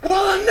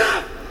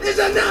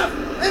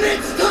And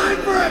it's time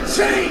for a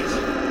change!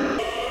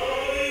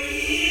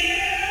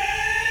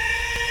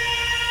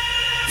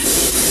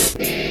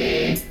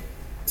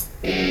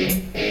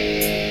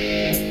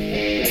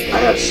 I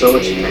have so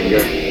much anger.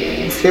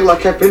 I feel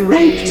like I've been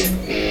raped.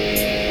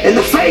 In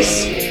the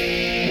face!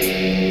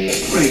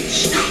 Great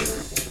Scott.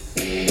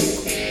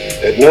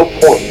 At no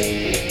point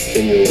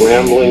in your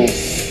rambling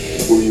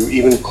were you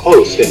even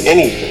close to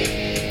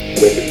anything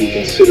that could be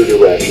considered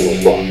a rational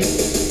thought.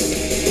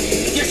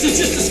 Guess you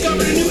just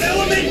discovered a new element!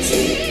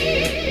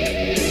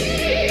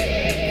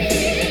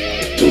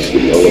 This is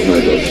the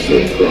element of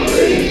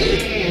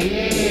surprise.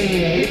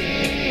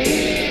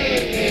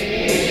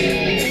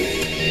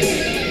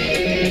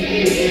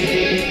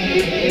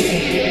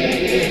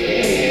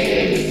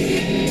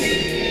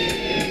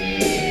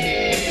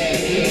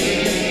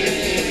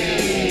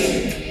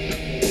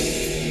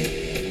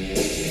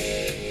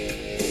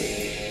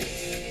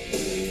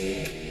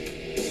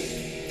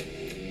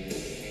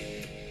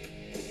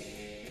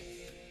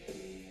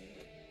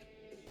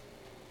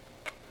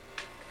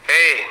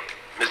 Hey,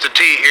 Mr.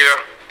 T here.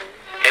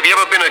 Have you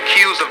ever been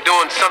accused of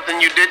doing something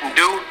you didn't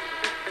do?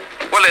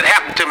 Well, it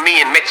happened to me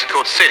in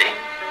Mexico City,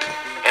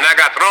 and I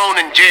got thrown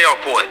in jail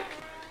for it.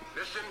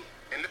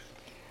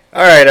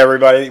 All right,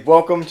 everybody.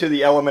 Welcome to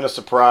the Element of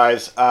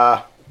Surprise.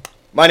 My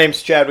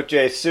name's Chadwick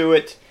J.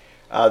 Sewitt.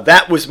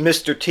 That was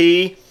Mr.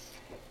 T,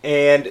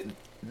 and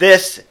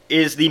this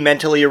is the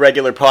mentally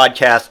irregular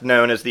podcast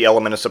known as the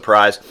Element of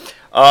Surprise.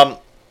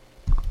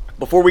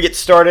 Before we get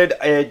started,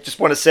 I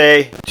just want to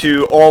say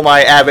to all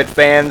my avid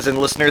fans and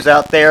listeners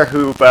out there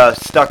who've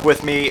stuck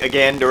with me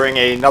again during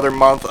another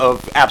month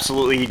of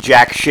absolutely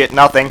jack shit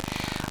nothing.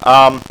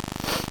 I've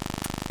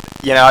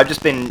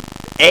just been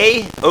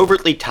A,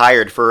 overtly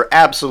tired for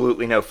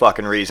absolutely no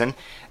fucking reason,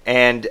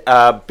 and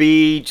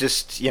B,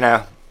 just,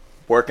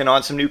 working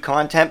on some new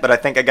content, but I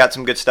think I got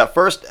some good stuff.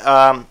 First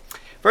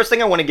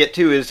thing I want to get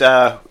to is,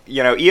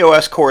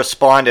 EOS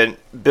correspondent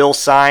Bill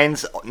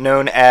Sines,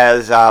 known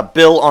as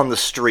Bill on the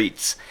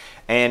Streets,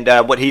 and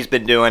what he's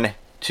been doing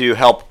to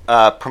help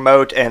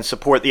promote and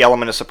support the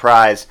Element of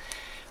Surprise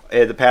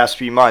the past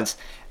few months.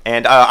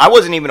 And I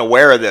wasn't even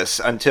aware of this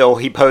until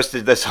he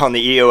posted this on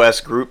the EOS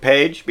group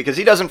page, because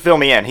he doesn't fill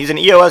me in. He's an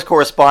EOS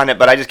correspondent,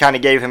 but I just kind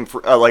of gave him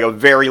like a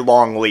very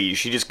long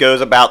leash. He just goes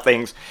about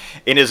things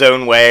in his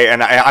own way,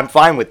 and I'm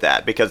fine with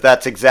that, because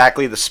that's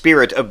exactly the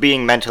spirit of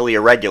being mentally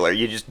irregular.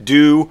 You just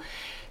do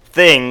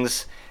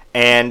things,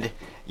 and,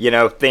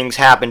 things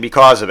happen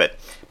because of it.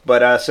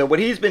 But so what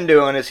he's been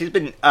doing is he's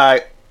been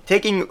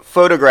taking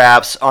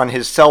photographs on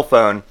his cell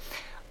phone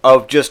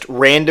of just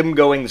random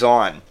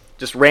goings-on.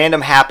 Just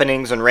random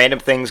happenings and random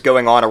things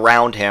going on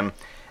around him,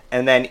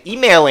 and then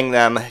emailing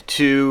them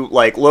to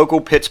like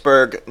local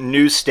Pittsburgh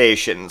news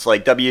stations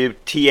like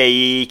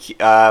WTAE,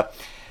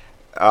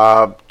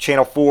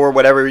 Channel 4,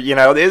 whatever,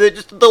 they're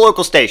just the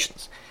local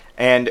stations,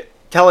 and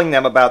telling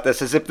them about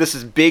this as if this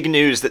is big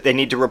news that they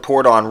need to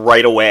report on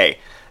right away.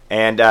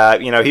 And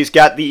he's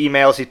got the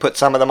emails. He put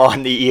some of them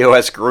on the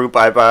EOS group.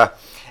 I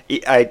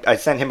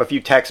sent him a few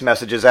text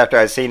messages after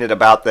I seen it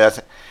about this.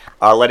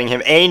 Letting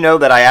him A, know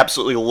that I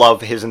absolutely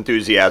love his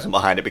enthusiasm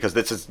behind it, because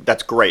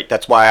that's great.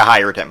 That's why I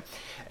hired him.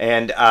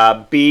 And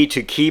B,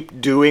 to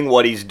keep doing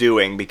what he's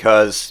doing,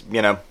 because,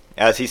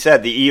 as he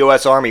said, the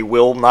EOS Army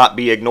will not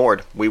be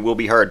ignored. We will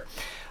be heard.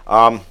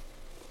 I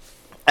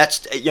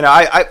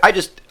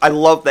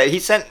love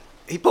that.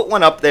 He put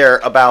one up there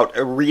about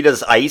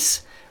Rita's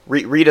Ice.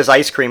 Rita's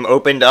Ice Cream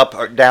opened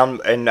up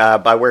down in,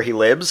 by where he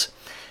lives.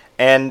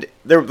 And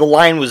the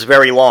line was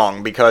very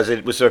long, because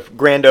it was a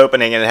grand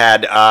opening and it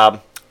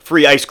had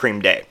free ice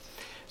cream day.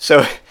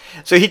 So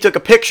he took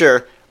a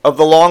picture of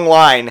the long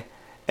line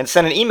and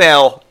sent an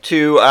email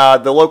to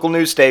the local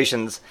news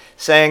stations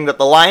saying that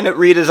the line at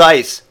Rita's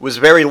Ice was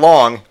very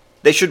long.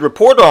 They should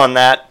report on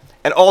that,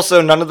 and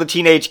also none of the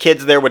teenage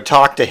kids there would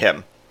talk to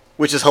him,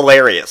 which is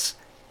hilarious.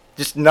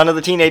 Just none of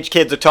the teenage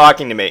kids are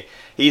talking to me.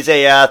 He's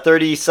a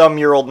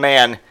 30-some-year-old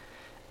man,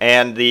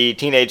 and the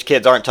teenage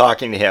kids aren't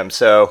talking to him,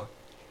 so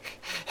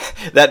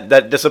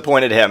that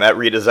disappointed him at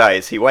Rita's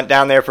Ice. He went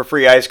down there for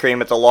free ice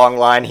cream. It's a long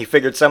line. He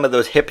figured some of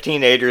those hip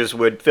teenagers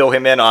would fill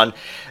him in on,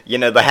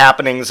 the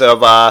happenings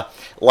of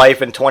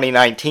life in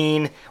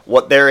 2019,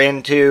 what they're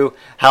into,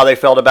 how they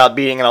felt about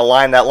being in a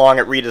line that long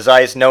at Rita's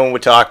Ice. No one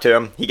would talk to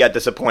him. He got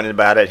disappointed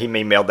about it. He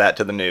emailed that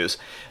to the news.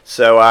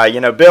 So,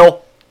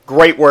 Bill,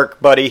 great work,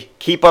 buddy.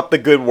 Keep up the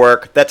good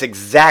work. That's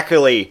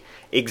exactly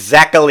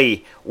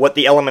what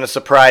the Element of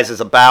Surprise is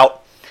about.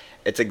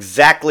 It's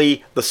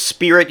exactly the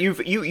spirit.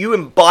 You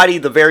embody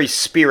the very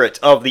spirit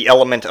of the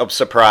Element of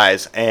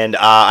Surprise. And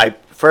I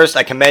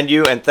commend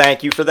you and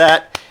thank you for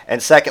that.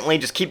 And secondly,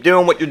 just keep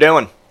doing what you're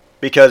doing,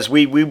 because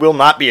we will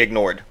not be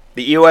ignored.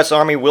 The EOS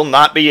Army will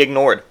not be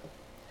ignored.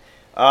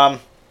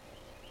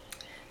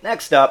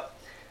 Next up,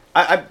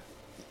 I've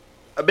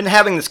been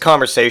having this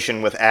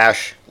conversation with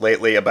Ash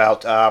lately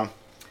about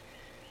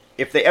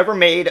if they ever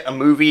made a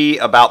movie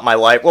about my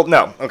life. Well,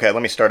 no. Okay,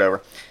 let me start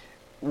over.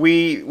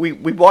 We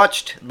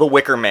watched The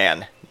Wicker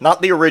Man,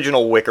 not the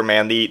original Wicker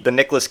Man, the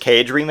Nicolas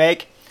Cage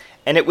remake,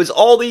 And it was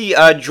all the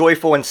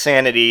joyful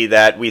insanity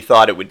that we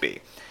thought it would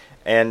be.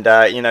 And,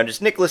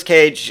 just Nicolas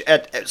Cage,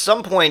 at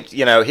some point,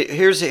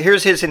 here's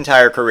his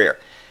entire career.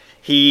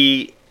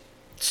 He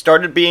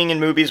started being in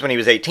movies when he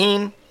was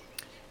 18.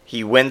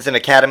 He wins an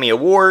Academy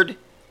Award.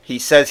 He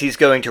says he's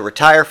going to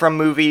retire from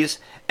movies.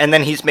 And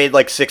then he's made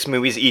like 6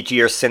 movies each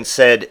year since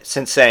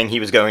saying he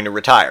was going to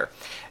retire.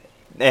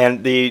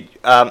 And the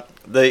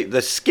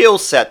skill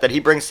set that he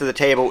brings to the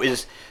table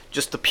is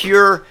just the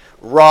pure,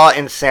 raw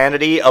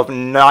insanity of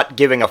not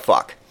giving a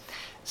fuck.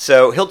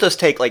 So he'll just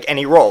take like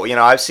any role.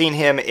 I've seen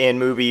him in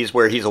movies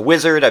where he's a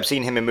wizard. I've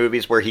seen him in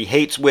movies where he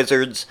hates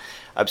wizards.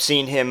 I've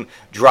seen him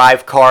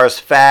drive cars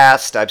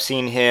fast. I've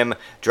seen him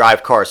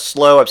drive cars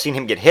slow. I've seen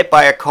him get hit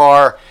by a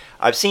car.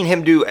 I've seen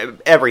him do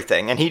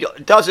everything. And he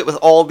does it with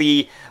all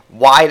the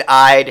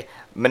wide-eyed,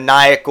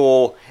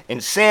 maniacal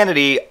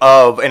insanity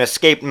of an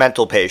escaped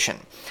mental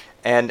patient.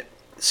 And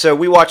so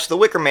we watched The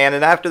Wicker Man,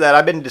 and after that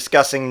I've been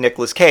discussing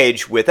Nicolas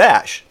Cage with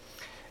Ash.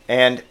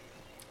 And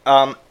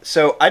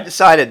so I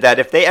decided that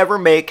if they ever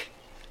make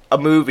a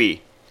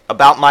movie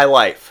about my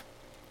life,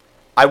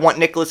 I want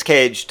Nicolas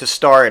Cage to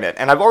star in it.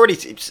 And I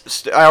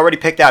already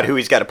picked out who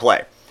he's got to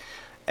play.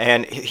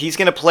 And he's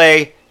going to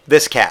play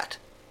this cat,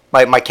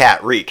 my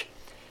cat, Reek.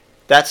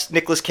 That's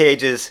Nicolas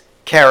Cage's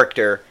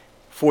character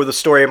for the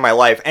story of my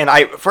life. And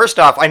first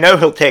off, I know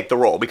he'll take the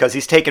role because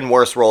he's taken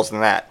worse roles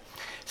than that.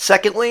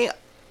 Secondly,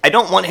 I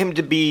don't want him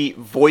to be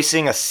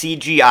voicing a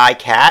CGI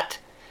cat.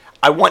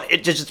 I want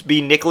it to just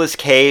be Nicolas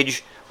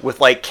Cage with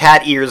like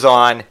cat ears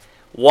on,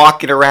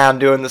 walking around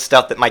doing the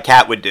stuff that my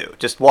cat would do.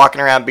 Just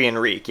walking around being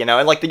Reek, And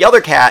like the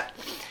other cat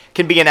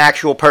can be an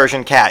actual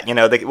Persian cat.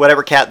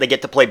 Whatever cat they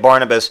get to play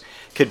Barnabas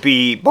could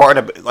be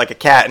Barnabas, like a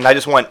cat. And I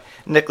just want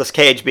Nicolas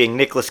Cage being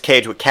Nicolas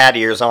Cage with cat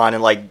ears on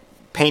and like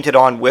painted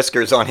on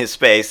whiskers on his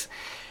face,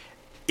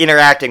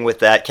 interacting with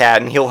that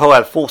cat. And he'll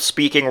have full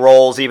speaking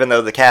roles, even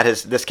though this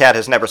cat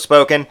has never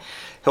spoken.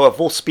 He'll have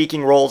full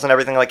speaking roles and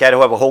everything like that.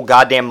 He'll have a whole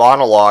goddamn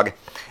monologue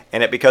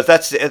in it, because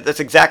that's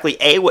exactly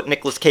A, what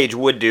Nicolas Cage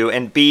would do,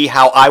 and B,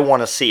 how I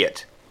want to see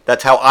it.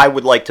 That's how I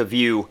would like to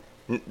view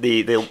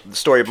the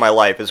story of my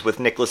life, is with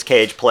Nicolas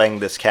Cage playing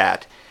this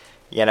cat.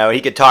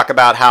 He could talk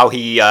about how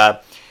he's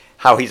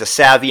a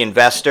savvy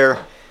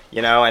investor,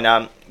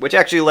 and which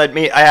actually led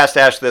me. I asked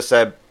Ash this.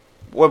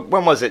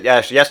 When was it,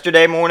 Ash?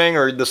 Yesterday morning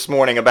or this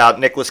morning,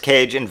 about Nicolas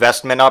Cage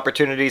investment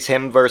opportunities,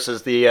 him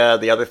versus the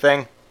other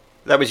thing.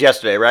 That was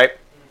yesterday, right?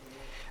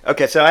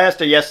 Okay, so I asked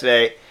her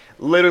yesterday,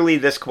 literally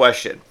this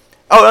question.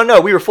 Oh,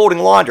 no, we were folding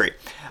laundry.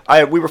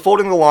 We were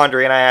folding the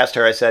laundry, and I asked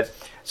her, I said,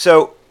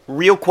 so,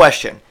 real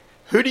question,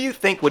 who do you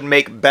think would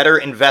make better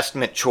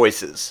investment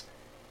choices?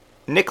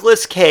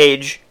 Nicolas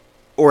Cage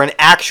or an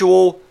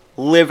actual,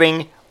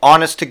 living,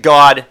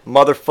 honest-to-God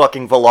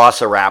motherfucking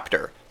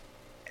velociraptor?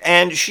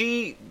 And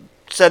she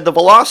said the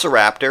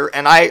velociraptor,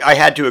 and I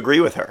had to agree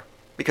with her.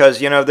 Because,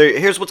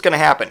 here's what's going to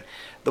happen.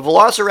 The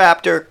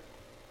velociraptor,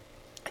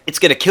 it's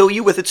going to kill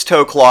you with its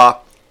toe claw.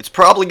 It's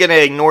probably going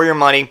to ignore your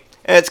money,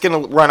 and it's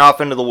going to run off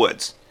into the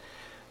woods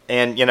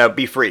and,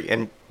 be free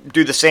and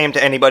do the same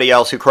to anybody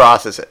else who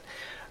crosses it.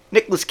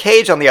 Nicolas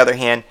Cage, on the other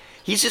hand,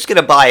 he's just going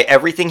to buy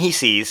everything he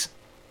sees.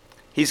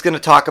 He's going to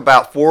talk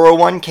about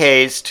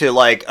 401ks to,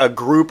 like, a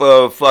group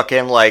of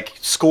fucking, like,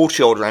 school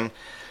children,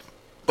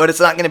 but it's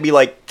not going to be,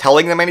 like,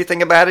 telling them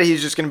anything about it.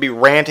 He's just going to be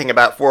ranting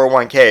about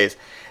 401ks.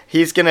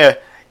 He's going to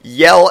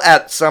yell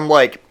at some,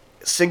 like,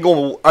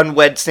 single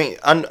unwed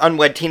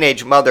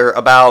teenage mother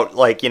about,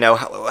 like,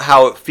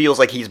 how it feels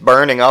like he's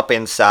burning up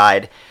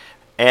inside,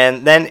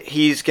 and then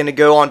he's going to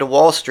go onto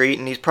Wall Street,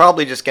 and he's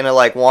probably just going to,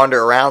 like,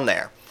 wander around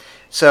there.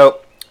 So,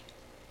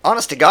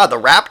 honest to God,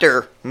 the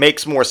Raptor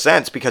makes more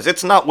sense because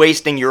it's not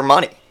wasting your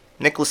money.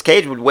 Nicolas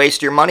Cage would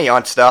waste your money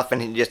on stuff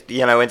and just,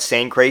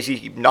 insane,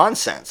 crazy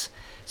nonsense.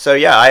 So,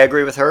 yeah, I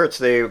agree with her. It's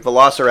the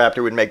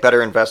Velociraptor would make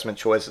better investment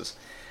choices.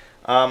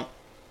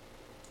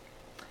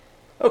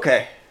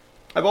 Okay.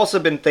 I've also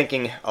been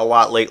thinking a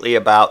lot lately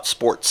about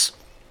sports.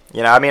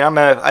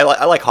 I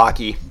like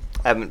hockey.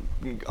 I haven't,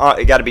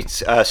 I got to be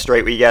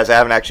straight with you guys. I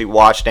haven't actually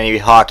watched any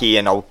hockey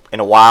in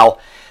a while.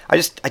 I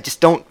just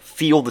don't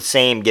feel the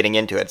same getting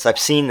into it. So I've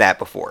seen that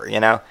before,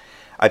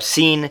 I've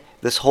seen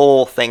this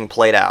whole thing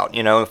played out.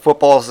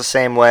 Football is the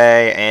same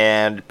way,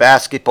 and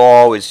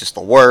basketball is just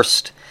the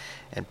worst,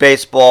 and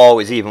baseball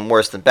is even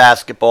worse than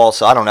basketball,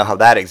 so I don't know how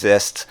that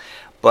exists.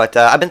 But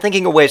I've been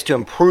thinking of ways to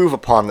improve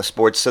upon the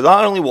sports, so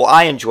not only will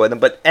I enjoy them,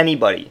 but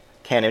anybody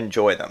can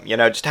enjoy them.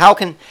 Just how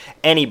can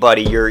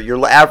anybody,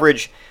 your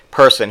average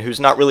person who's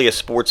not really a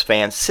sports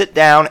fan, sit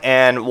down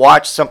and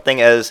watch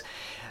something as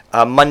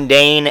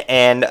mundane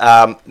and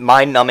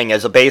mind-numbing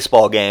as a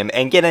baseball game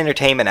and get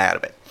entertainment out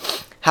of it?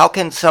 How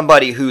can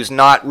somebody who's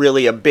not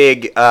really a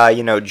big,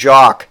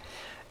 jock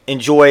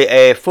enjoy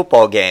a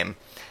football game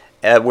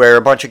where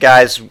a bunch of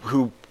guys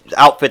who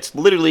outfits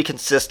literally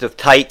consist of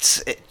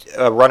tights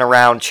run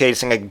around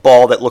chasing a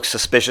ball that looks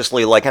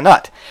suspiciously like a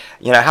nut?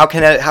 How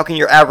can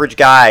your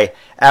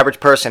average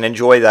person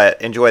enjoy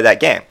that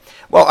game?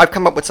 Well, I've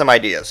come up with some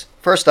ideas.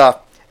 First off,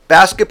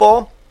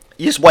 basketball,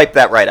 you just wipe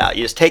that right out.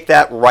 You just take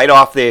that right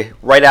off the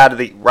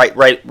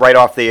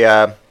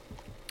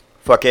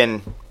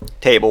fucking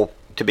table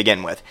to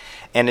begin with,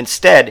 and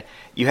instead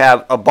you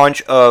have a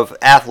bunch of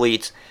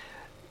athletes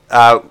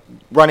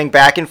running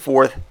back and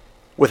forth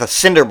with a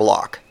cinder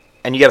block,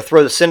 and you got to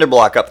throw the cinder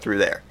block up through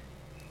there.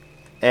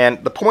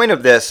 And the point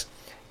of this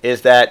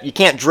is that you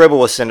can't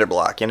dribble a cinder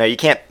block. You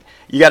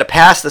got to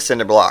pass the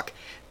cinder block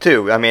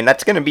too. I mean,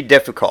 that's going to be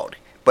difficult,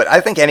 but I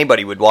think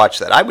anybody would watch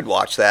that. I would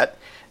watch that.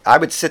 I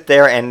would sit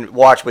there and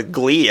watch with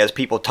glee as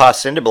people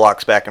toss cinder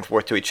blocks back and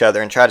forth to each other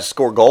and try to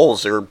score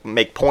goals or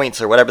make points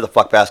or whatever the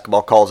fuck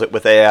basketball calls it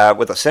with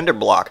a cinder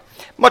block.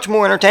 Much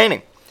more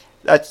entertaining.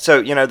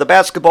 The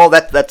basketball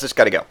that's just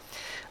got to go.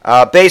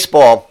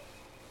 Baseball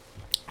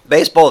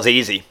is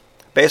easy.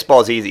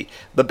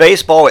 The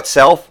baseball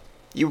itself,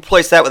 you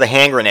replace that with a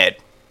hand grenade.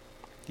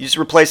 You just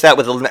replace that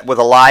with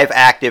a live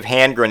active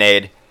hand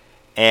grenade,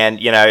 and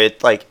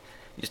it's like,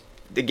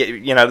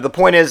 the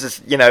point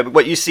is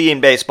what you see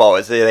in baseball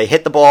is they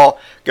hit the ball,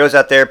 goes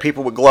out there,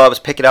 people with gloves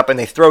pick it up and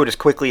they throw it as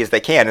quickly as they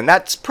can, and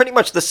that's pretty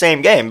much the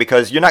same game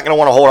because you're not going to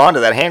want to hold on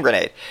to that hand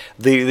grenade.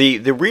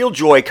 The real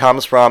joy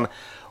comes from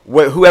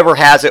whoever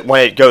has it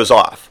when it goes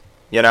off.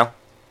 I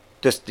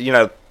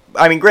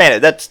mean,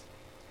 granted, that's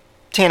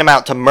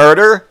tantamount to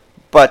murder,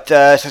 but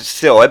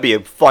still, it'd be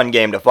a fun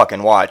game to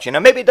fucking watch.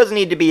 Maybe it doesn't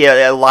need to be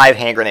a live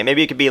hand grenade.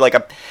 Maybe it could be like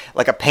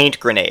a paint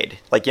grenade,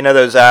 like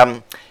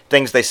those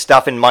things they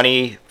stuff in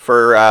money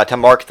for to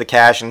mark the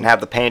cash and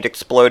have the paint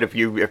explode if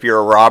you're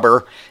a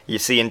robber. You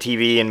see in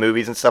TV and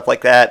movies and stuff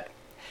like that.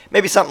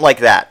 Maybe something like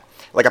that,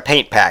 like a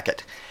paint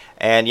packet.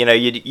 And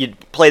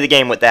you'd play the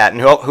game with that,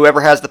 and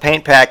whoever has the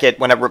paint packet,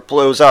 whenever it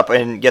blows up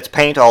and gets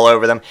paint all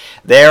over them,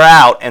 they're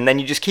out. And then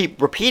you just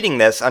keep repeating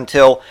this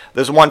until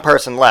there's one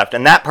person left,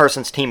 and that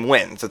person's team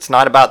wins. It's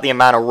not about the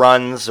amount of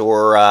runs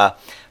or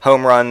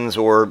home runs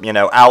or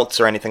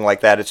outs or anything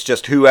like that. It's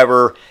just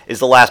whoever is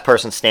the last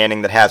person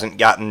standing that hasn't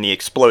gotten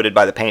exploded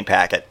by the paint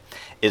packet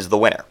is the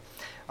winner.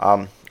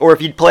 Or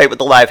if you'd play it with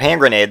the live hand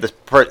grenade, the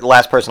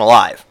last person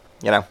alive.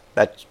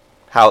 That's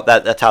how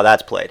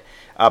that's played.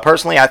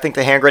 Personally, I think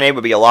the hand grenade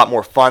would be a lot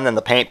more fun than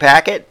the paint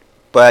packet,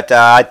 but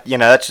that's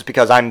just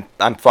because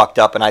I'm fucked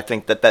up, and I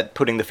think that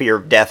putting the fear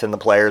of death in the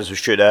players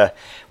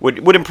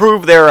would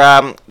improve their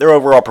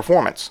overall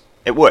performance.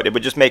 It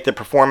would just make the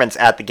performance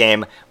at the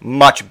game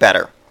much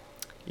better.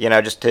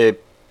 Just to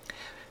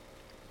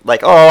I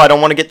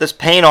don't want to get this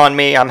paint on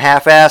me, I'm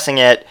half-assing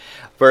it,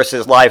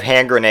 versus live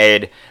hand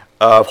grenade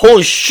of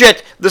holy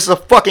shit, this is a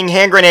fucking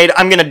hand grenade,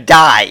 I'm gonna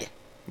die.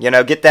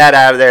 Get that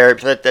out of there.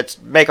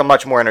 That's make a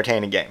much more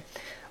entertaining game.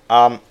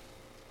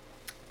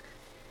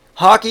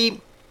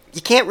 Hockey,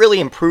 you can't really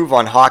improve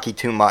on hockey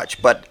too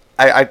much, but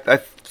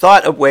I've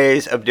thought of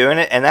ways of doing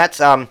it, and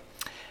that's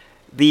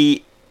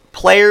the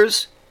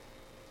players'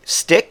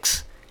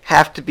 sticks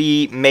have to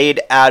be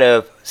made out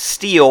of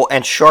steel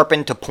and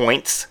sharpened to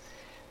points.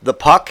 The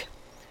puck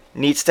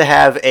needs to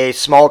have a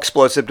small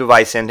explosive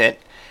device in it,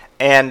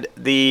 and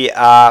the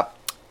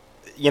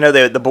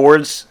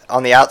boards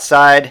on the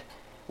outside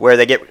where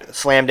they get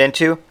slammed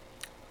into,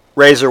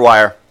 razor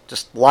wire.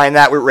 Just line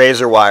that with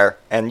razor wire,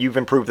 and you've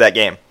improved that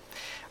game.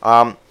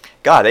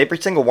 God, every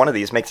single one of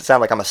these makes it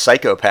sound like I'm a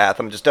psychopath.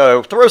 I'm just,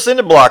 throw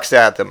cinder blocks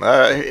at them.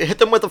 Hit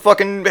them with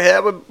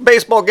have a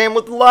baseball game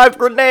with a live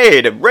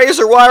grenade.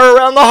 Razor wire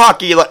around the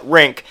hockey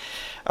rink.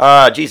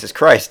 Jesus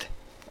Christ.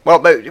 Well,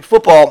 but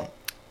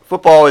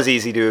football is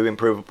easy to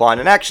improve upon.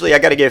 And actually, I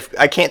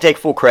can't take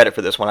full credit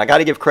for this one. I got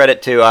to give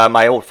credit to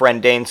my old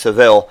friend Dane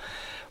Seville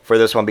for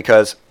this one,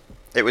 because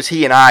it was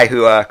he and I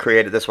who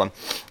created this one.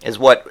 Is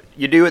what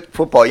you do with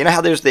football. You know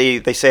how they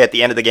say at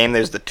the end of the game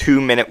there's the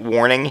 2-minute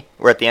warning,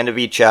 where at the end of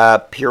each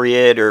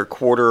period or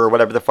quarter or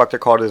whatever the fuck they're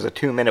called, there's a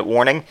 2-minute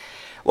warning.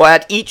 Well,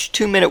 at each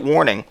 2-minute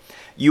warning,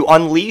 you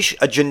unleash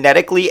a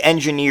genetically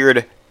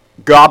engineered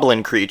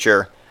goblin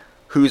creature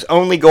whose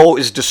only goal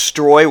is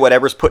destroy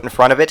whatever's put in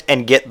front of it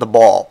and get the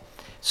ball.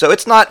 So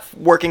it's not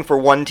working for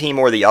one team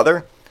or the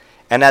other.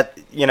 And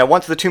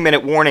once the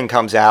 2-minute warning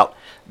comes out,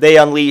 they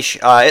unleash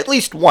at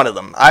least one of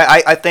them.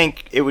 I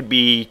think it would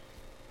be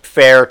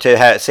fair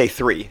to say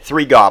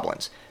three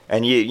goblins,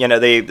 and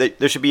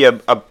there should be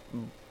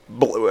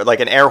like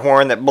an air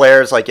horn that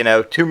blares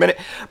 2-minute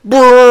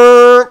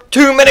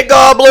 2-minute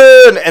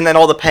goblin, and then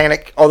all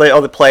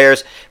the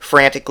players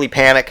frantically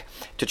panic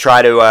to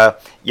try to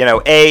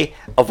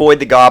avoid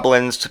the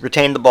goblins,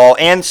 retain the ball,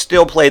 and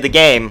still play the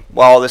game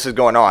while this is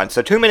going on.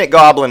 So 2-minute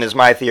goblin is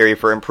my theory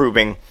for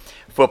improving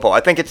football. I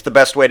think it's the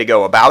best way to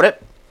go about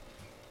it.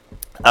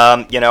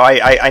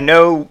 I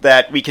know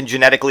that we can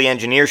genetically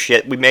engineer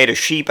shit. We made a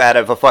sheep out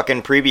of a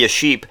fucking previous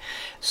sheep.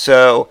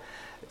 So,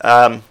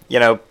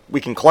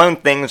 we can clone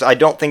things. I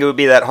don't think it would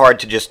be that hard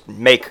to just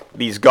make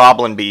these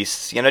goblin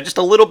beasts. Just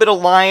a little bit of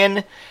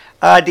lion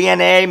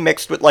DNA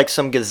mixed with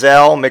some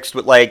gazelle, mixed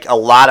with a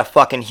lot of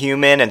fucking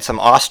human and some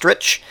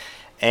ostrich,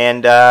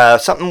 and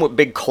something with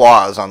big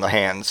claws on the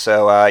hands.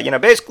 So,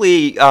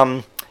 basically,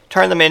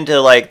 turn them into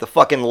like the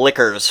fucking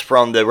lickers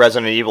from the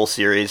Resident Evil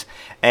series,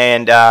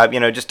 and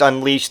just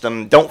unleash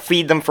them. Don't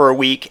feed them for a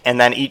week, and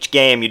then each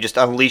game you just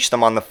unleash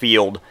them on the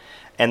field.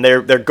 And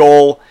their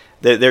goal,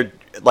 they're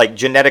like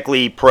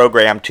genetically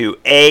programmed to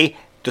A,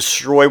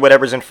 destroy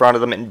whatever's in front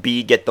of them, and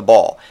B, get the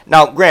ball.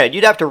 Now, granted,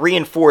 you'd have to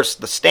reinforce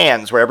the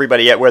stands where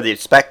the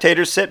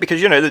spectators sit,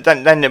 because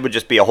then it would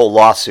just be a whole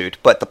lawsuit.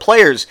 But the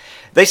players,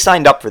 they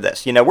signed up for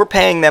this. We're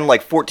paying them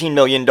like $14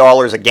 million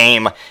a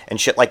game and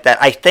shit like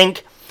that. I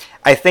think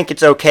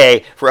it's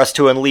okay for us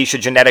to unleash a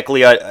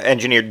genetically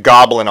engineered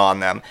goblin on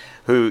them.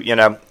 Who,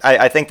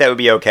 I think that would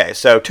be okay.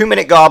 So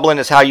 2-minute goblin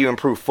is how you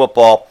improve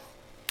football.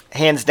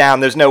 Hands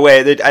down, there's no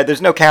way,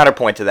 there's no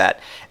counterpoint to that.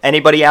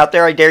 Anybody out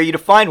there, I dare you to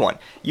find one.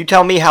 You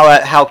tell me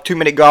how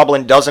 2-minute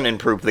goblin doesn't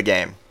improve the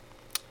game,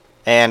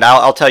 and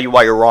I'll tell you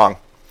why you're wrong.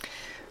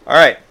 All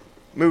right,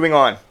 moving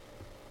on.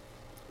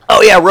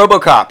 Oh yeah,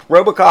 RoboCop.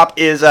 RoboCop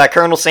is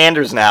Colonel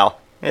Sanders now.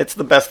 It's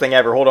the best thing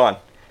ever. Hold on.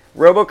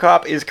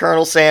 RoboCop is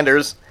Colonel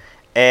Sanders,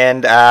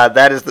 and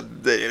that is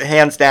the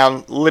hands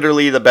down,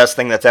 literally the best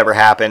thing that's ever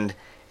happened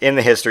in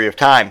the history of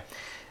time.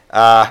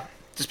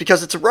 Just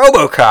because it's a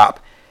RoboCop.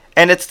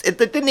 And it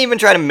didn't even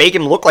try to make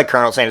him look like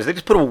Colonel Sanders. They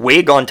just put a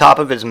wig on top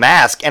of his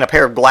mask and a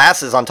pair of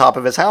glasses on top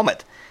of his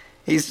helmet.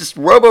 He's just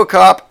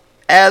RoboCop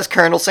as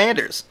Colonel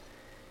Sanders.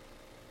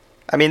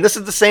 I mean, this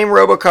is the same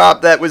RoboCop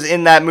that was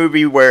in that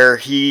movie where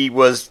he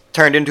was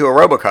turned into a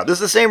RoboCop. This is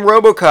the same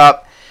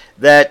RoboCop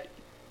that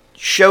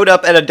showed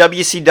up at a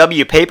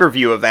WCW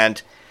pay-per-view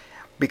event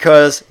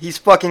because he's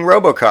fucking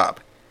RoboCop.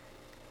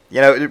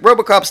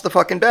 RoboCop's the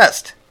fucking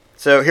best.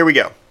 So here we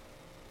go.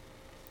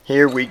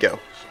 Here we go.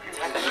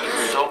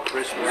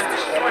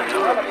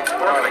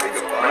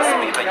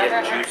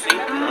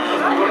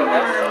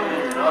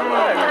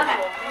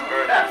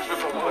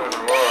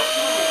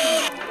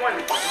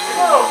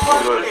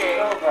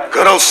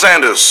 Colonel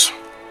Sanders,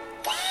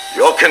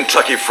 your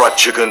Kentucky Fried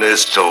Chicken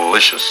is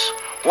delicious.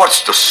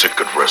 What's the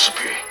secret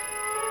recipe?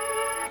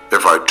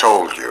 If I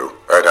told you,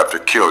 I'd have to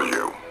kill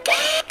you.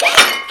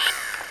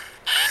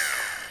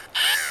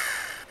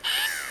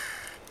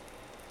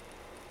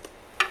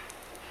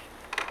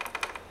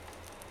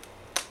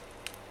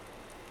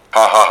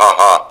 Ha ha ha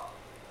ha.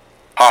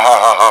 Ha ha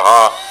ha ha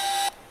ha.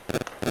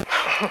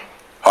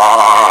 Ha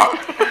ha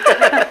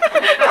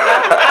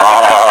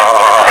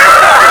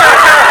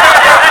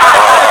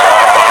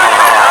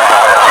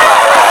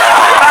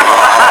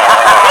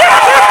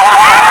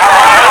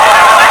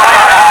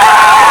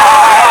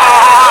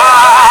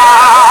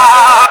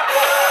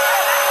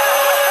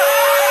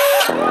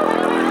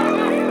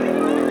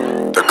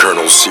The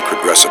Colonel's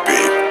secret recipe.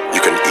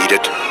 You can eat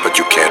it, but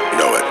you can't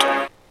know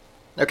it.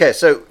 Okay,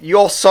 so you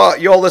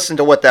all listened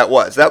to what that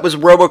was. That was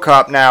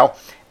RoboCop now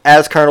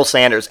as Colonel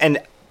Sanders.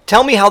 And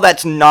tell me how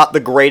that's not the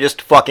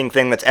greatest fucking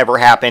thing that's ever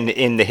happened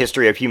in the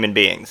history of human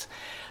beings.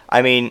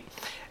 I mean,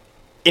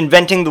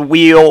 inventing the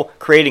wheel,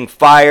 creating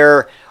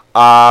fire,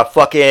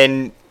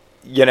 catching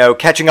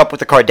up with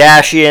the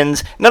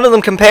Kardashians. None of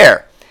them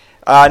compare.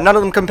 None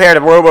of them compare to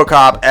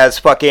RoboCop as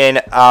fucking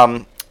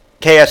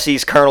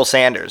KFC's Colonel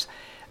Sanders.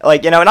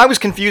 And I was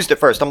confused at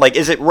first. I'm like,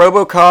 is it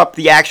RoboCop,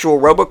 the actual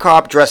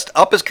RoboCop, dressed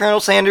up as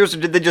Colonel Sanders, or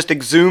did they just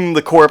exhume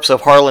the corpse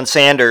of Harlan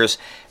Sanders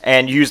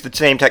and use the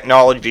same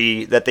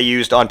technology that they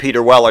used on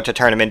Peter Weller to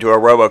turn him into a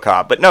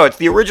RoboCop? But no, it's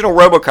the original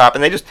RoboCop,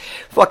 and they just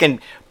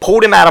fucking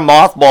pulled him out of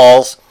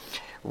mothballs,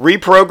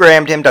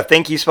 reprogrammed him to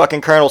think he's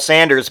fucking Colonel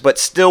Sanders, but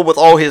still with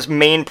all his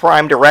main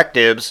prime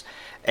directives,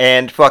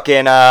 and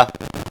fucking,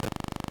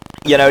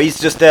 he's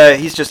just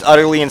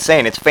utterly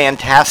insane. It's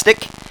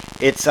fantastic.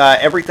 It's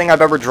everything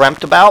I've ever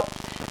dreamt about.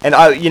 And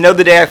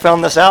the day I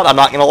found this out, I'm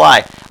not going to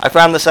lie. I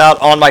found this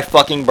out on my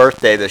fucking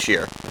birthday this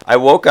year. I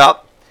woke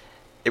up.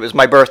 It was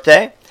my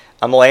birthday.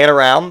 I'm laying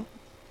around.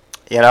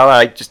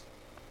 I just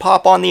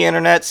pop on the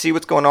internet, see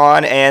what's going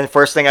on. And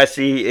first thing I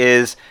see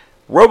is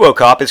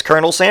RoboCop is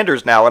Colonel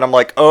Sanders now. And I'm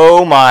like,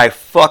 oh my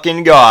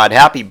fucking God.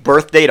 Happy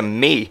birthday to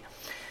me.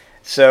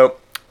 So,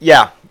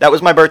 yeah, that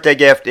was my birthday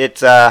gift.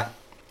 It's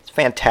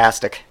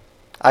fantastic.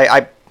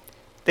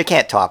 They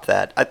can't top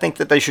that. I think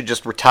that they should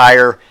just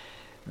retire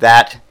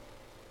that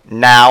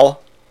now,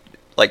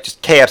 like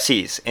just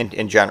KFCs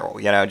in general.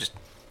 Just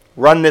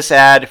run this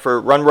ad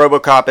run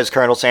RoboCop as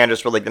Colonel Sanders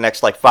for like the next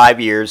 5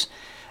 years,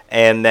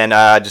 and then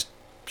just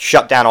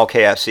shut down all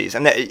KFCs.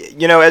 And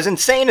as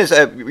insane as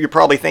you're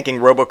probably thinking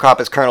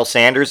RoboCop as Colonel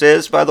Sanders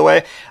is, by the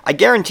way, I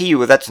guarantee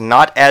you that's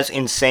not as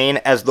insane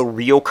as the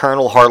real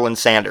Colonel Harlan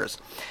Sanders.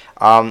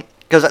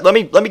 Because let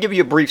me give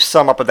you a brief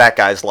sum up of that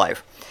guy's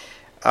life.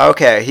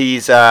 Okay, He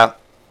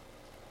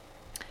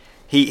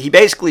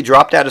basically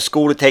dropped out of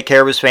school to take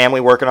care of his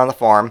family working on the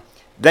farm,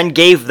 then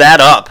gave that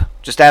up,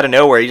 just out of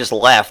nowhere. He just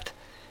left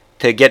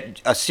to get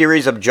a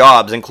series of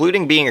jobs,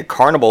 including being a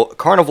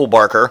carnival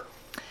barker,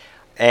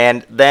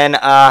 and then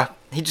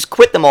he just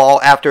quit them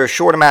all after a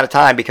short amount of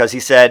time because he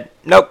said,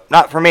 nope,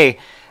 not for me,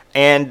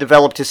 and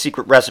developed his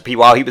secret recipe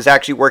while he was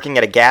actually working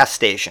at a gas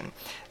station.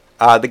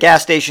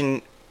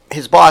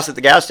 His boss at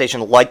the gas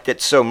station liked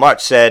it so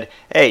much, said,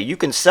 hey, you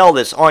can sell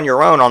this on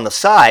your own on the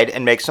side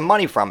and make some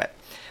money from it.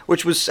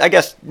 which was, I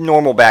guess,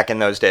 normal back in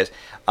those days.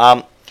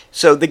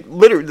 So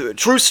the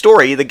true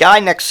story, the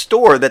guy next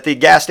door that the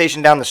gas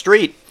station down the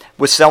street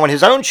was selling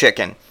his own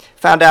chicken,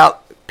 found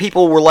out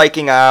people were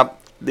liking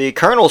the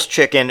Colonel's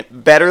chicken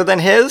better than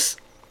his,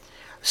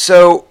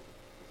 so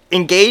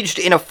engaged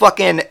in a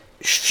fucking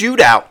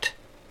shootout,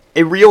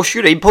 a real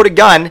shootout. He put a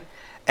gun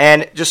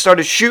and just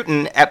started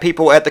shooting at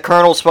people at the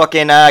Colonel's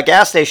fucking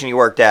gas station he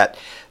worked at.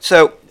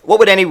 So what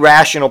would any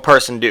rational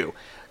person do?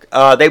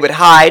 They would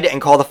hide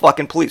and call the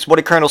fucking police. What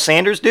did Colonel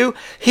Sanders do?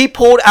 He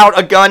pulled out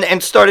a gun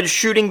and started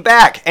shooting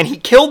back, and he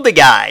killed the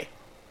guy.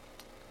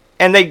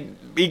 And they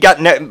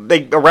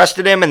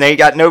arrested him, and they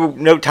got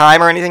no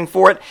time or anything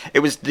for it.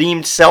 It was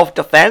deemed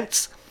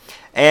self-defense,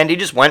 and he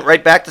just went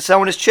right back to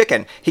selling his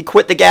chicken. He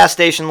quit the gas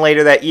station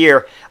later that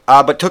year,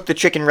 but took the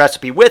chicken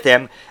recipe with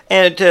him,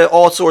 and to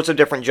all sorts of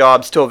different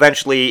jobs, till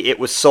eventually it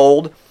was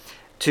sold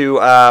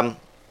to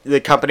the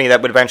company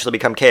that would eventually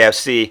become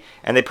KFC,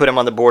 and they put him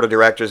on the board of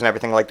directors and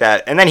everything like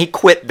that. And then he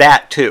quit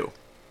that too,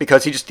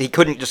 because he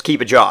couldn't just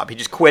keep a job. He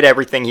just quit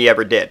everything he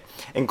ever did,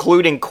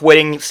 including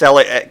quitting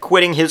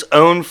his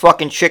own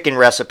fucking chicken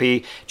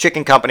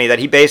company that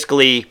he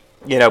basically,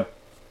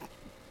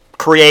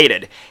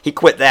 created. He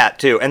quit that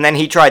too, and then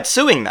he tried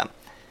suing them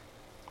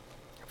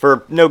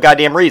for no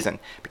goddamn reason,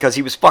 because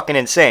he was fucking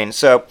insane.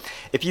 So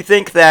if you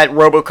think that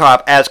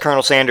RoboCop as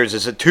Colonel Sanders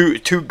is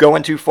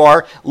going too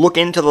far, look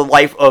into the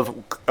life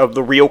of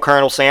the real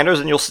Colonel Sanders,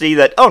 and you'll see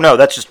that, oh no,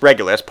 that's just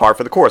regular, that's par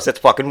for the course, that's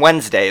fucking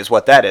Wednesday is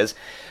what that is.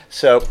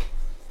 So,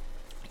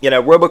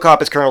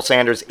 RoboCop as Colonel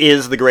Sanders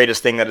is the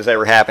greatest thing that has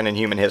ever happened in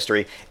human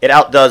history. It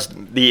outdoes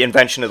the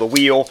invention of the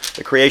wheel,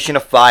 the creation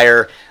of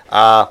fire,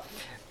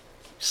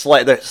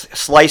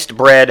 sliced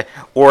bread,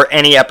 or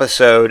any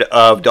episode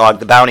of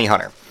Dog the Bounty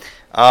Hunter.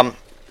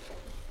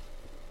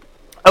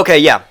 Okay,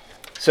 yeah.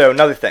 So,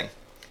 another thing.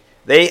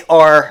 They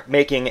are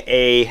making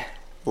a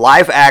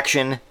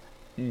live-action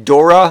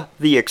Dora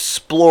the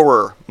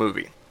Explorer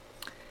movie.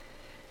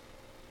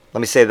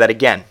 Let me say that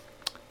again.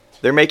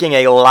 They're making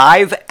a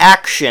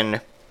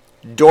live-action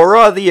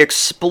Dora the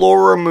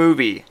Explorer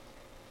movie,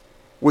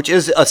 which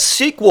is a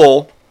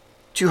sequel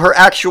to her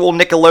actual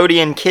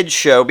Nickelodeon kids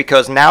show,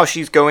 because now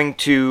she's going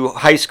to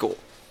high school.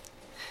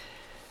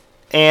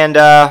 And,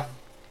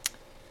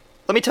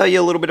 let me tell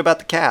you a little bit about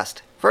the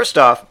cast. First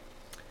off,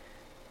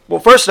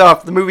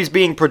 the movie's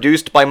being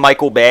produced by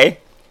Michael Bay,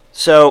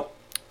 so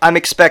I'm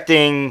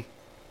expecting...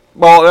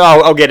 Well,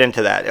 I'll get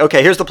into that.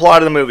 Okay, here's the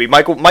plot of the movie.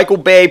 Michael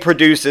Bay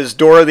produces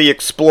Dora the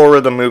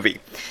Explorer, the movie.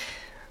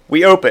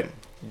 We open,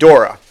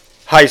 Dora,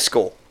 high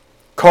school,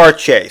 car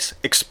chase,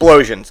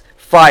 explosions,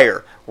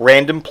 fire,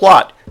 random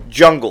plot,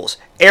 jungles,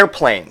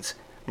 airplanes,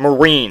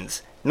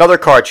 Marines, another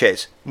car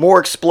chase,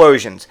 more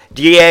explosions,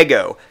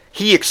 Diego,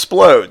 he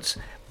explodes,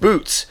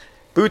 Boots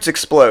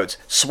explodes,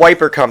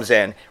 Swiper comes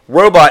in,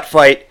 robot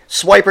fight,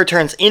 Swiper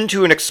turns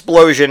into an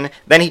explosion,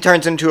 then he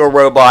turns into a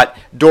robot,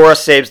 Dora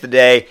saves the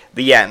day,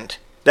 the end.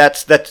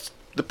 That's the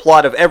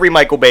plot of every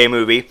Michael Bay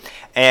movie,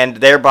 and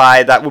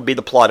thereby that would be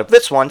the plot of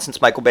this one,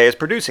 since Michael Bay is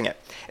producing it.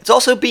 It's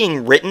also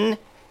being written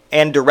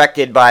and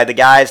directed by the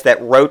guys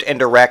that wrote and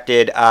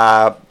directed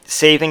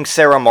Saving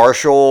Sarah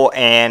Marshall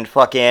and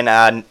fucking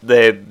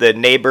the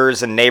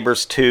Neighbors and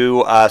Neighbors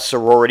 2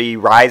 Sorority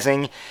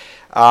Rising.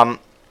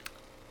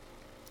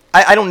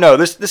 I don't know.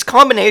 This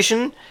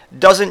combination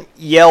doesn't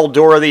yell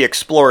Dora the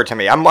Explorer to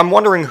me. I'm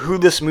wondering who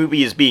this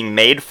movie is being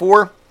made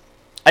for.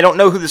 I don't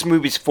know who this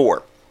movie's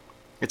for.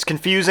 It's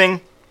confusing.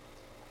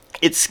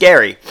 It's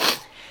scary.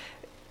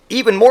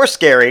 Even more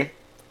scary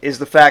is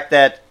the fact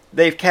that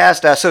they've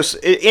cast... so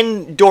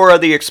in Dora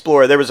the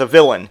Explorer, there was a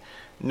villain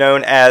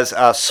known as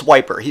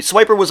Swiper.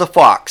 Swiper was a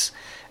fox,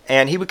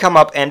 and he would come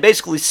up and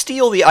basically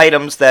steal the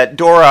items that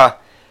Dora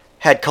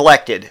had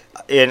collected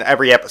in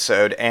every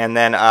episode, and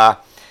then...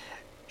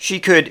 she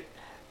could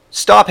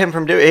stop him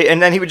from doing it,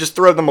 and then he would just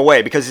throw them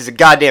away because he's a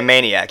goddamn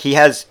maniac. He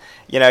has,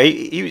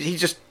 he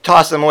just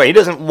tosses them away. He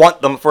doesn't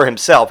want them for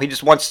himself. He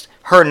just wants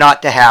her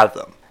not to have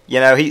them.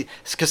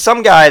 Because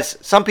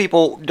some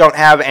people don't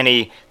have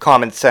any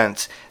common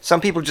sense. Some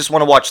people just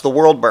want to watch the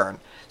world burn.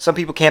 Some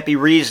people can't be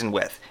reasoned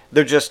with.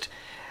 They're just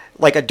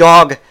like a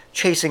dog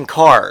chasing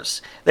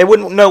cars. They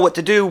wouldn't know what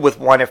to do with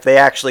one if they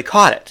actually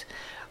caught it.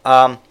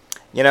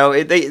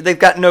 They've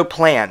got no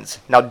plans.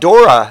 Now,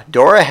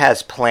 Dora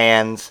has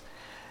plans.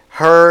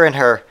 Her and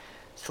her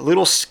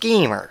little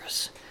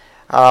schemers.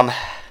 So,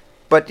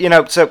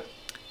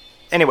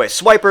 anyway,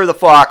 Swiper the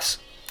fox,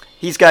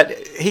 he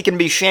can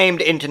be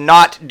shamed into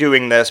not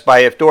doing this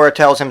by if Dora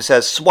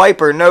says,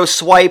 Swiper, no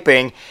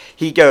swiping,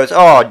 he goes,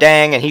 oh,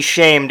 dang, and he's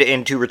shamed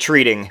into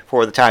retreating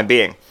for the time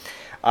being.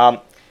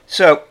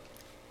 So,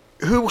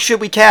 who should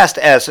we cast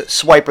as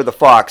Swiper the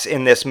fox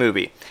in this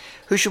movie?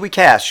 Who should we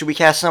cast? Should we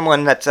cast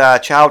someone that's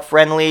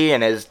child-friendly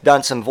and has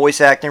done some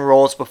voice acting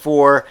roles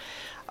before?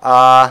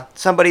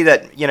 Somebody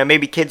that,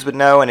 maybe kids would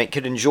know and it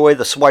could enjoy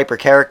the Swiper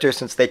character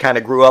since they kind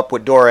of grew up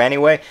with Dora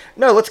anyway?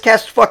 No, let's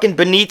cast fucking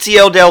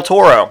Benicio del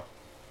Toro.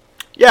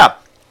 Yeah,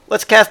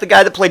 Let's cast the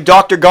guy that played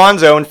Dr.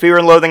 Gonzo in Fear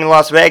and Loathing in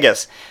Las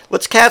Vegas.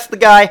 Let's cast the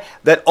guy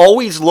that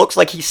always looks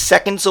like he's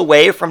seconds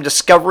away from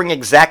discovering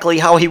exactly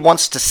how he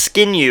wants to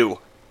skin you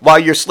while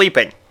you're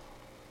sleeping.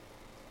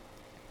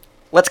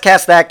 Let's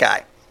cast that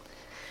guy.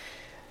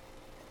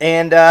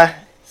 And,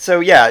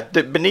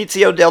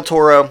 Benicio del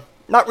Toro,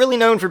 not really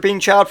known for being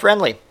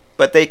child-friendly,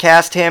 but they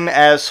cast him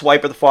as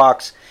Swiper the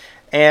Fox.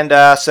 And,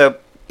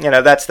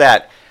 that's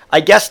that. I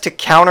guess to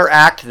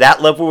counteract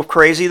that level of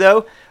crazy,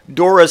 though,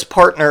 Dora's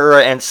partner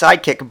and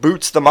sidekick,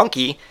 Boots the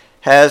Monkey,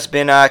 has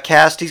been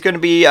cast. He's going to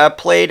be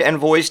played and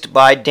voiced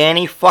by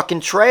Danny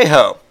fucking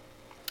Trejo.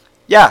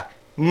 Yeah,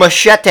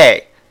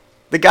 Machete.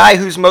 The guy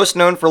who's most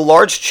known for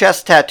large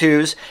chest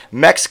tattoos,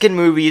 Mexican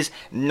movies,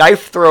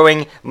 knife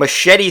throwing,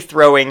 machete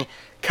throwing,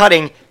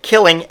 cutting,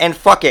 killing, and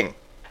fucking.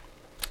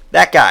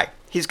 That guy.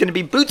 He's going to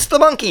be Boots the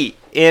Monkey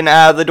in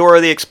the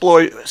Dora the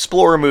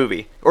Explorer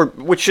movie.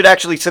 Which should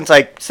actually, since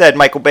I said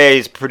Michael Bay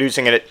is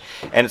producing it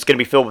and it's going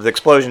to be filled with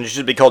explosions, it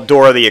should be called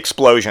Dora the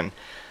Explosion.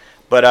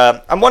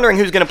 But I'm wondering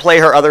who's going to play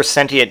her other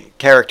sentient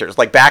characters.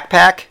 Like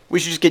Backpack? We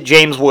should just get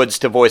James Woods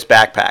to voice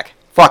Backpack.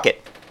 Fuck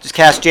it. Just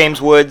cast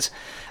James Woods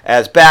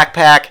as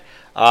Backpack.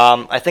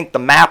 I think the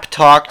Map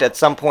talked at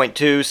some point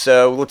too,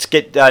 so let's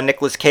get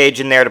Nicolas Cage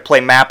in there to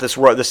play Map. This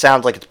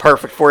sounds like it's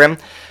perfect for him.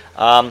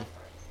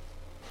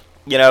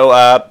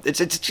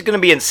 It's going to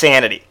be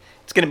insanity.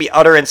 It's going to be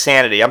utter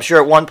insanity. I'm sure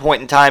at one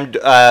point in time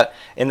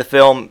in the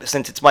film,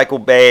 since it's Michael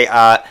Bay,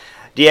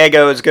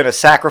 Diego is going to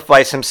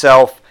sacrifice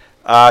himself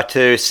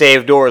to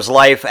save Dora's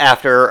life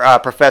after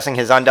professing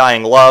his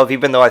undying love,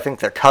 even though I think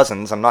they're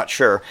cousins. I'm not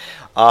sure.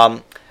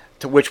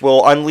 Which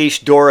will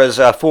unleash Dora's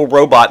full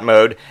robot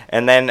mode,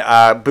 and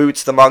then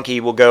Boots the Monkey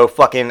will go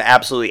fucking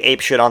absolutely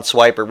apeshit on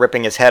Swiper,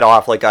 ripping his head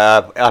off like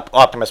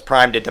Optimus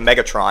Prime did to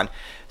Megatron.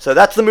 So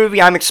that's the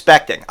movie I'm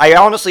expecting. I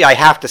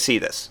have to see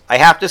this. I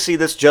have to see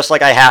this just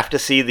like I have to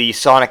see the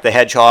Sonic the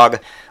Hedgehog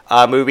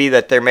movie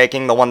that they're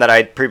making, the one that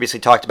I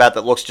previously talked about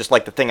that looks just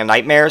like the Thing of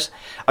Nightmares.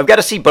 I've got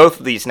to see both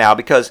of these now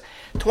because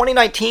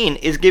 2019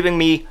 is giving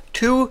me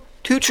two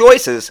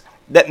choices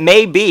that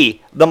may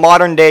be the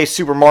modern day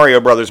Super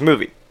Mario Brothers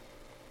movie.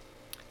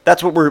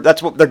 That's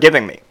what they're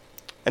giving me.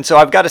 And so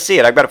I've got to see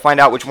it. I've got to find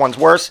out which one's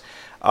worse.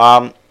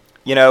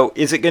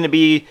 Is it going to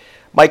be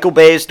Michael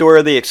Bay's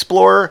Dora the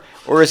Explorer,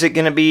 or is it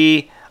going to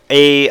be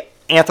a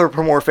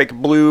anthropomorphic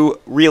blue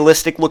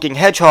realistic looking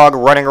hedgehog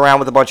running around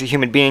with a bunch of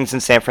human beings in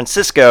San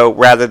Francisco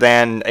rather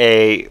than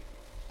a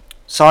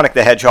Sonic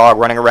the Hedgehog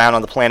running around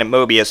on the planet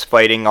Mobius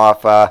fighting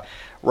off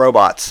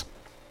robots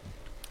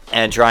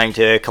and trying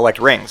to collect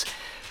rings?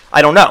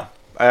 I don't know.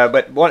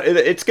 But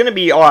it's going to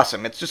be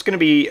awesome. It's just going to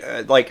be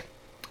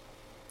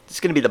it's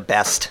going to be the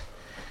best.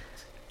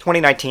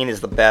 2019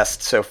 is the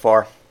best so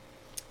far.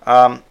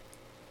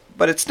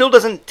 But it still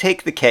doesn't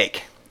take the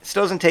cake. It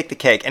still doesn't take the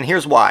cake. And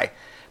here's why.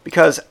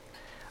 Because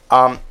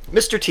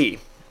Mr. T,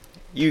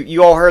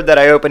 you all heard that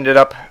I opened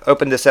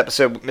this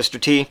episode with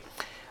Mr. T.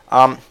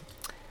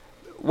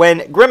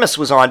 When Grimace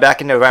was on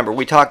back in November,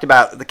 we talked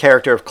about the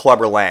character of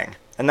Clubber Lang.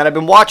 And then I've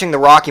been watching the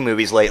Rocky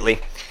movies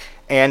lately.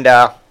 And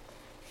I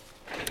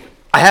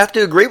have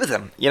to agree with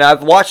him.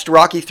 I've watched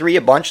Rocky 3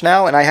 a bunch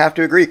now, and I have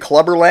to agree.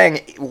 Clubber Lang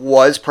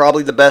was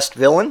probably the best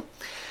villain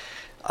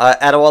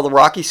out of all the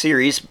Rocky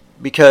series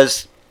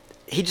because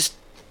he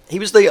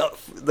was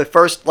the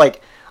first,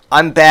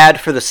 I'm bad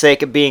for the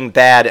sake of being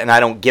bad, and I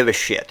don't give a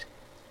shit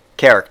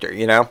character,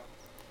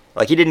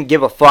 He didn't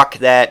give a fuck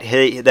that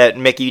he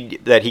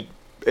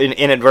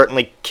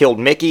inadvertently killed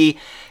Mickey.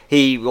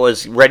 He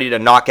was ready to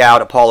knock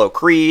out Apollo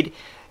Creed.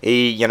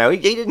 He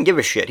didn't give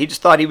a shit. He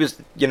just thought he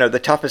was, the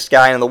toughest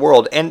guy in the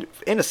world. And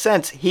in a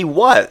sense, he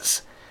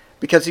was.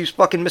 Because he was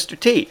fucking Mr.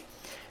 T.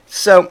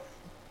 So,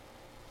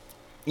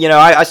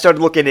 I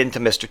started looking into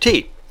Mr.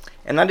 T.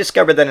 And I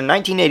discovered that in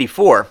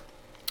 1984,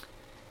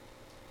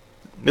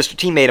 Mr.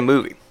 T made a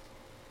movie.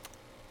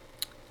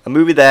 A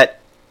movie that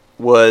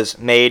was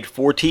made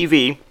for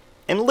TV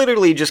and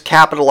literally just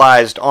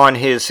capitalized on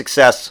his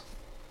success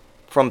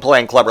from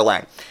playing Clubber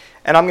Lang.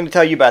 And I'm going to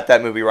tell you about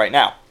that movie right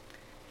now.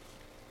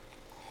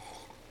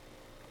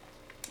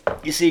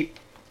 You see,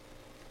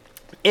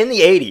 in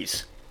the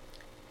 80s,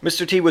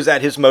 Mr. T was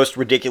at his most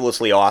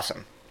ridiculously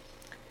awesome.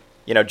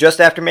 Just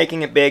after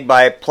making it big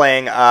by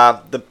playing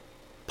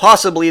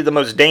possibly the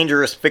most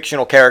dangerous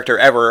fictional character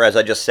ever, as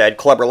I just said,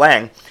 Clubber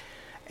Lang.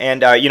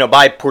 And,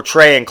 by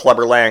portraying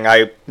Clubber Lang,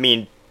 I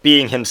mean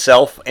being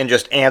himself and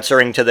just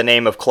answering to the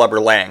name of Clubber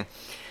Lang.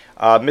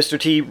 Mr.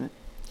 T,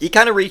 he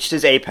kind of reached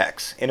his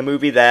apex in a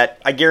movie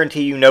that I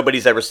guarantee you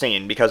nobody's ever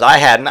seen, because I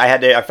hadn't.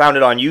 I found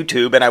it on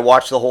YouTube, and I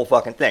watched the whole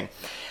fucking thing.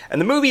 And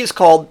the movie is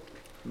called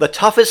The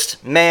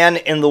Toughest Man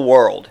in the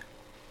World.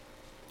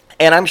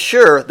 And I'm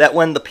sure that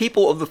when the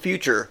people of the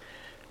future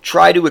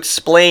try to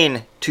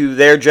explain to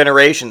their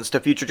generations, to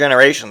future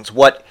generations,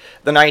 what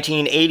the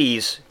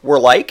 1980s were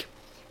like,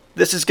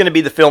 this is going to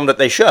be the film that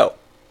they show.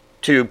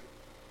 To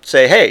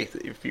say, hey,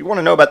 if you want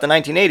to know about the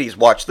 1980s,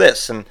 watch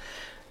this. And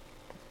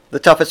The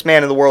Toughest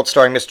Man in the World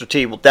starring Mr.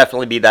 T will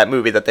definitely be that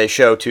movie that they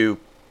show to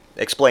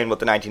explain what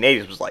the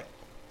 1980s was like.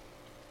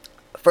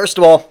 First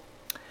of all,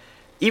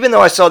 even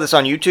though I saw this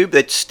on YouTube,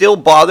 they still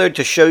bothered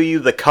to show you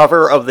the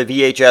cover of the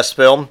VHS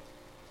film,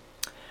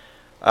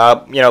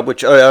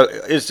 which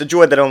is a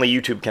joy that only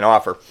YouTube can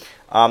offer.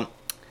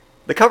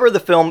 The cover of the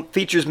film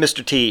features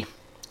Mr. T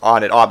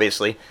on it,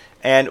 obviously,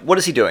 and what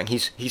is he doing?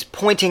 He's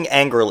pointing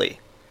angrily.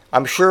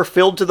 I'm sure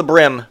filled to the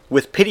brim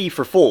with pity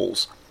for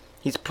fools.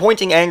 He's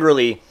pointing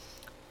angrily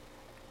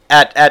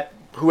at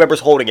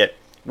whoever's holding it,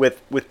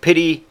 with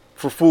pity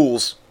for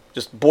fools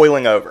just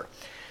boiling over.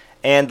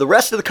 And the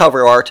rest of the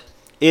cover art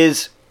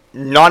is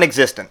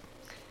non-existent.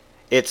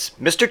 It's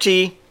Mr.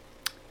 T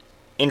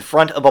in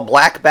front of a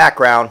black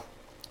background,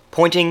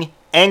 pointing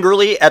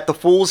angrily at the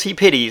fools he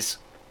pities,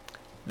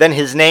 then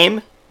his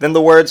name, then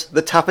the words,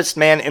 "the toughest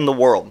man in the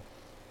world."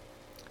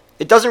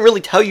 It doesn't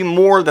really tell you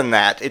more than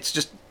that. It's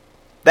just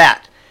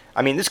that.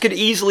 I mean, this could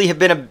easily have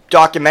been a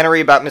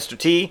documentary about Mr.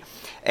 T,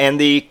 and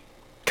the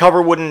cover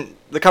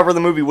of the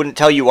movie wouldn't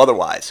tell you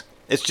otherwise.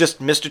 It's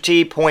just Mr.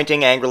 T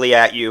pointing angrily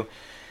at you,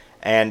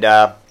 and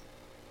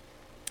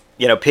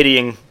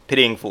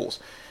pitying fools.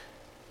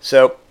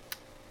 So,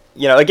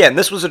 again,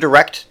 this was a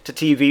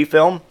direct-to-TV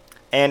film,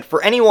 and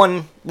for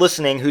anyone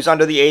listening who's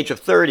under the age of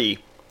 30,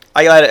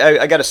 I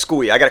got to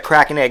school you. I got to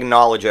crack an egg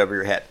knowledge over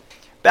your head.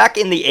 Back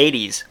in the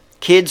 80s,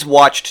 kids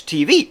watched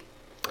TV,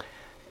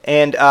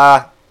 and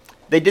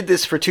they did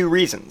this for two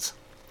reasons.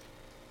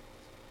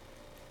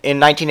 In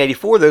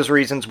 1984, those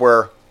reasons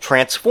were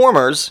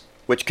Transformers,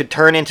 which could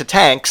turn into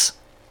tanks,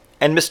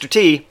 and Mr.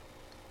 T,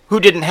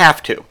 who didn't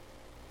have to.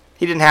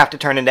 He didn't have to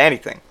turn into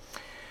anything.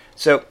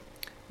 So,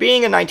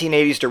 being a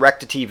 1980s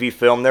direct-to-TV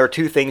film, there are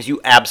two things you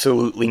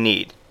absolutely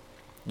need.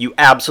 You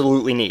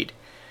absolutely need.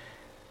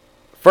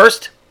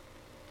 First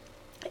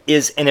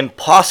is an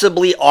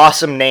impossibly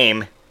awesome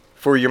name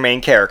for your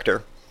main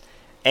character.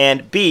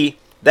 And B,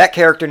 that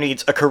character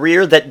needs a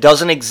career that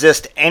doesn't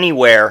exist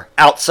anywhere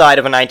outside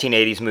of a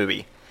 1980s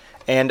movie.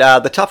 And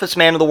The Toughest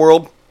Man in the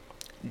World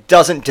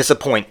doesn't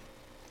disappoint.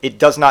 It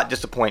does not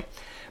disappoint.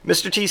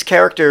 Mr. T's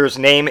character's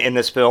name in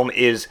this film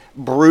is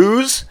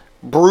Bruce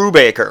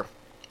Brubaker.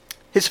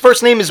 His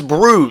first name is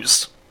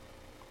Bruce.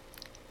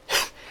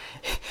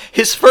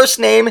 His first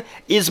name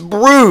is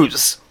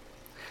Bruce.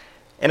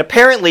 And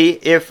apparently,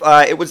 if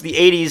it was the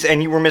 80s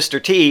and you were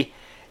Mr. T,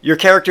 your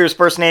character's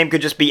first name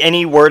could just be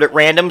any word at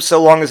random,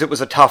 so long as it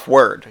was a tough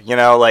word.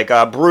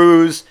 Like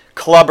bruise,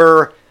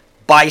 clubber,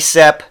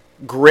 bicep,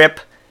 grip,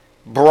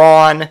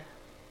 brawn.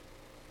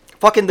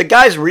 Fucking the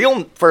guy's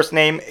real first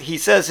name, he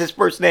says his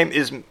first name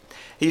is,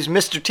 he's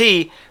Mr.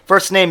 T,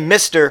 first name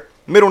Mr.,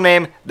 middle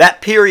name,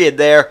 that period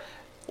there,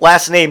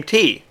 last name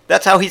T.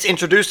 That's how he's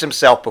introduced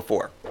himself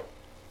before.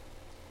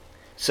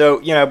 So,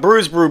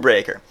 Bruce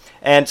Brubaker.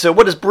 And so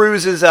what is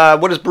Bruce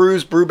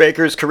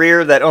Brubaker's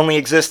career that only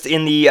exists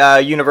in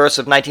the universe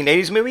of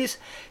 1980s movies?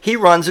 He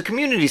runs a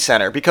community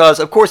center, because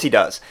of course he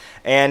does.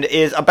 And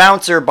is a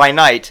bouncer by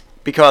night,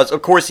 because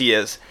of course he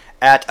is.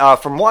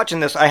 From watching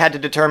this, I had to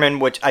determine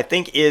which I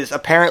think is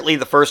apparently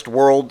the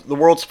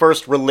world's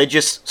first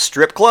religious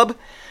strip club.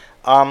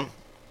 I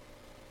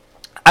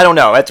don't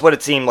know. That's what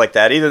it seemed like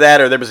that. Either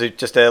that, or there was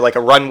just a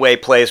runway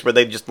place where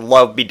they just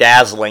love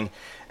bedazzling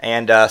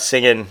and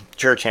singing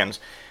church hymns.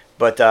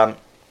 But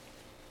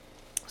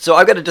so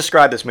I've got to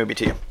describe this movie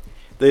to you.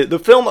 The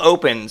film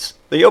opens.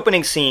 The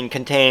opening scene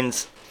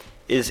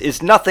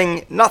is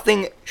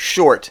nothing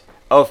short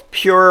of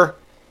pure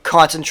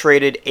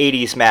concentrated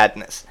 80s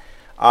madness.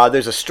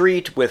 There's a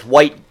street with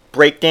white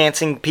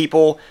breakdancing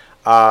people,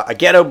 a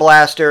ghetto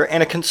blaster,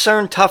 and a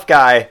concerned tough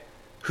guy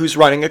who's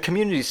running a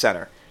community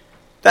center.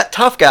 That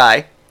tough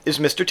guy is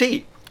Mr.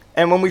 T.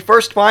 And when we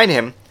first find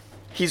him,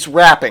 he's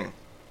rapping.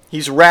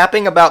 He's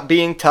rapping about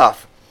being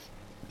tough.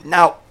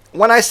 Now,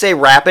 when I say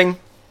rapping,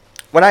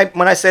 when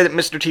I say that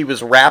Mr. T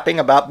was rapping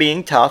about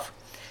being tough,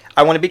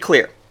 I want to be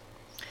clear.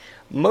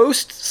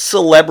 Most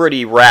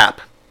celebrity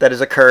rap that has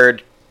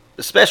occurred,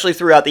 especially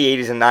throughout the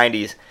 80s and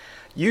 90s,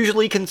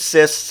 usually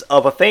consists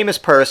of a famous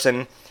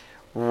person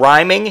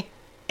rhyming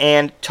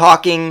and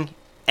talking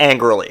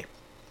angrily.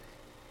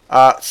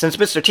 Since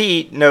Mr.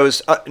 T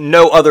knows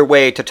no other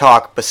way to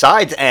talk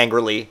besides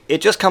angrily,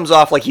 it just comes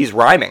off like he's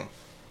rhyming.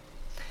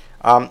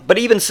 But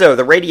even so,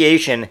 the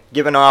radiation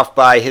given off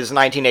by his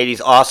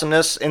 1980s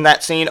awesomeness in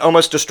that scene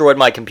almost destroyed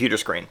my computer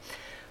screen.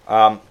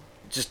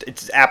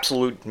 It's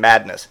absolute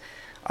madness.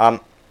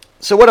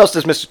 So what else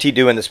does Mr. T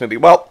do in this movie?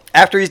 Well,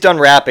 after he's done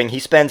rapping, he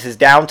spends his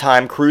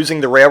downtime cruising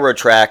the railroad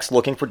tracks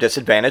looking for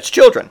disadvantaged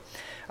children,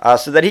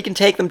 so that he can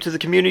take them to the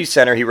community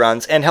center he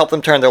runs and help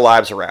them turn their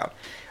lives around.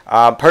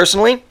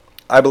 Personally,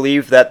 I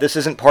believe that this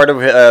isn't part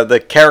of the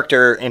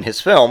character in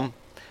his film,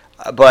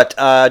 but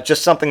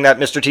just something that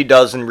Mr. T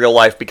does in real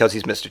life because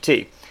he's Mr.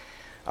 T.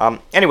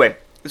 Anyway,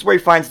 this is where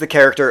he finds the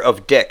character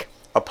of Dick,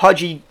 a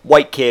pudgy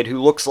white kid who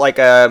looks like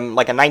a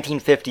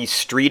 1950s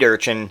street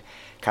urchin,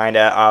 kind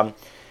of.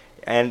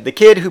 And the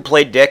kid who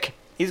played Dick,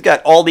 he's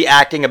got all the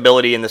acting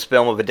ability in this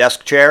film of a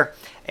desk chair,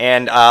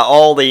 and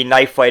all the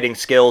knife-fighting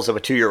skills of a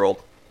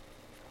 2-year-old.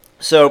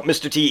 So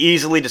Mr. T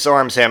easily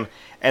disarms him,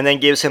 and then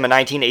gives him a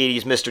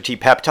 1980s Mr. T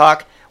pep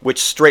talk,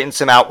 which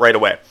straightens him out right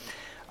away.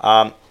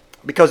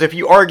 Because if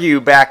you argue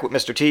back with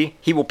Mr. T,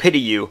 he will pity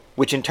you,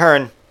 which in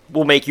turn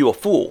will make you a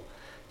fool.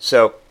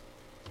 So,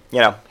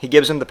 he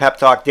gives him the pep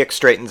talk. Dick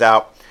straightens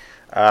out.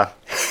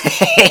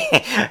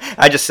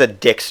 I just said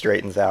Dick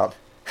straightens out.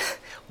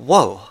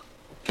 Whoa,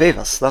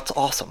 Beavis, that's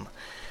awesome.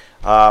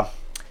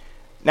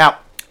 Now,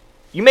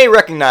 you may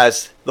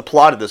recognize the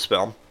plot of this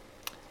film.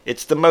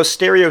 It's the most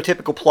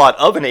stereotypical plot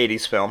of an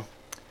 80s film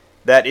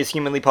that is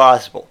humanly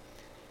possible.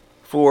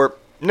 For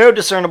no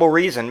discernible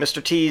reason,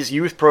 Mr. T's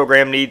youth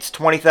program needs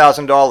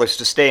 $20,000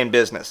 to stay in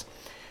business,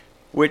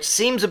 which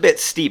seems a bit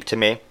steep to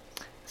me,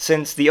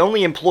 since the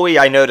only employee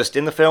I noticed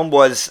in the film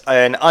was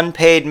an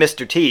unpaid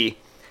Mr. T,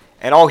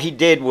 and all he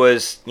did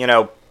was,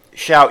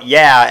 shout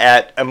yeah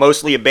at a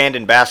mostly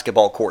abandoned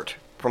basketball court,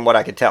 from what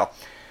I could tell.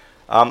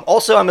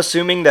 Also, I'm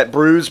assuming that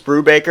Bruce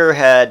Brubaker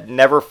had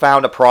never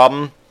found a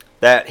problem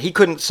that he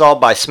couldn't solve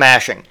by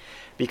smashing,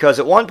 because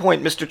at one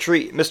point Mr.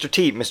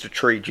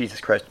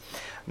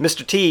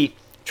 T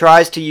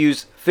tries to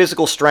use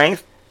physical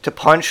strength to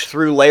punch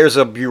through layers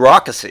of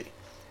bureaucracy.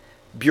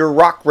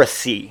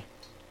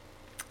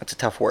 That's a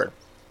tough word.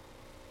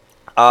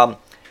 And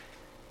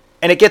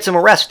it gets him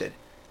arrested.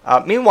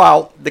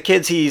 Meanwhile, the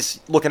kids he's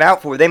looking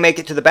out for, they make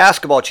it to the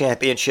basketball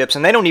championships,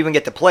 and they don't even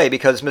get to play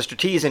because Mr.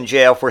 T's in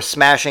jail for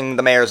smashing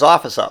the mayor's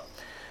office up.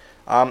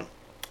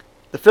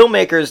 The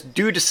filmmakers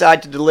do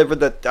decide to deliver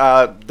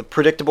the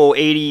predictable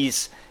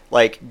 80s,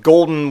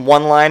 golden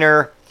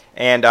one-liner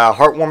and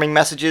heartwarming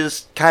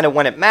messages kind of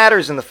when it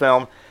matters in the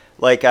film.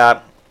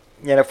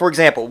 For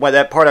example, when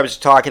that part I was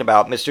talking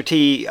about, Mr.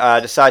 T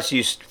decides to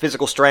use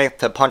physical strength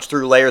to punch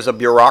through layers of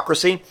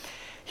bureaucracy.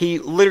 He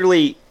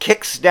literally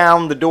kicks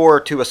down the door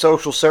to a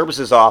social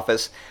services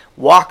office,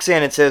 walks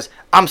in and says,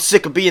 "I'm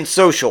sick of being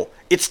social.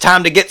 It's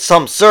time to get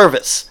some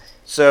service."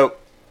 So,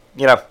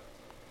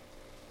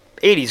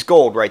 80s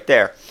gold right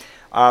there.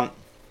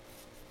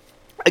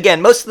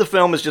 Again, most of the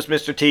film is just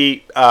Mr.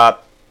 T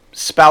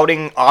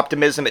spouting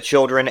optimism at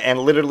children and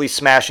literally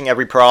smashing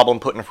every problem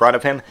put in front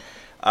of him.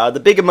 The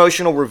big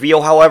emotional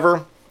reveal,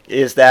 however,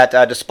 is that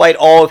despite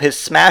all of his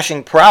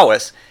smashing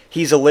prowess,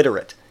 he's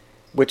illiterate,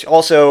 which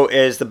also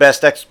is the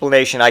best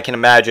explanation I can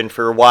imagine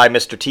for why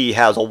Mr. T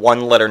has a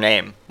one-letter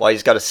name, why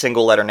he's got a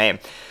single-letter name.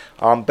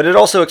 But it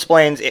also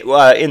explains,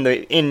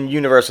 in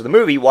universe of the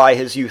movie, why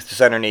his youth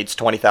center needs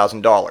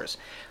 $20,000.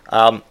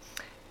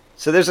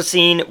 So there's a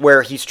scene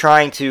where he's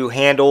trying to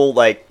handle,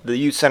 the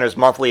youth center's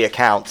monthly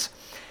accounts.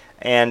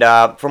 And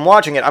from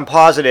watching it, I'm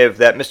positive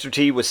that Mr.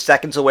 T was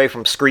seconds away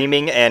from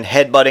screaming and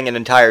headbutting an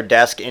entire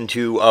desk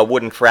into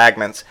wooden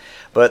fragments.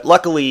 But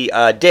luckily,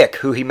 Dick,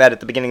 who he met at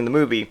the beginning of the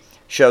movie,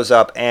 shows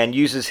up and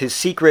uses his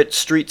secret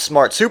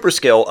street-smart super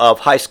skill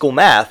of high school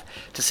math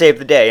to save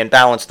the day and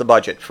balance the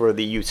budget for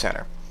the youth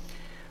center.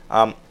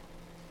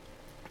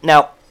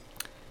 Now,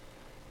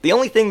 the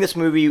only thing this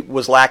movie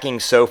was lacking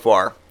so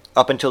far,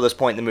 up until this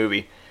point in the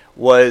movie,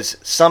 was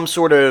some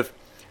sort of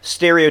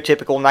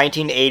stereotypical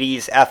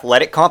 1980s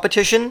athletic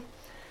competition.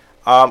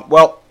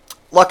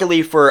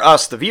 Luckily for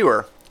us, the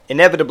viewer,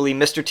 inevitably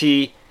Mr.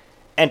 T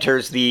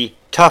enters the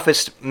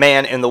toughest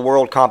man in the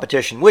world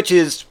competition, which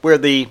is where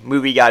the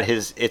movie got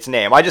its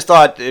name. I just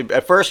thought,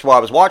 at first while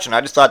I was watching,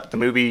 I just thought that the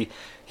movie,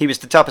 he was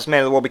the toughest man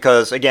in the world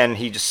because, again,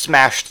 he just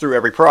smashed through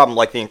every problem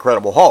like the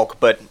Incredible Hulk,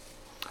 but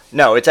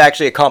no, it's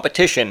actually a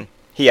competition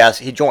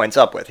he joins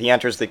up with. He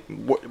enters the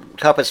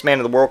toughest man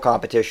in the world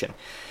competition.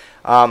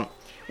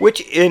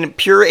 Which in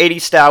pure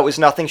 80s style is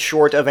nothing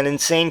short of an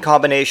insane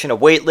combination of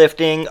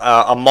weightlifting,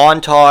 a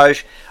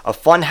montage, a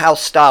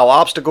funhouse-style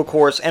obstacle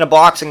course, and a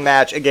boxing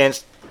match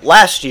against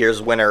last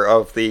year's winner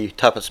of the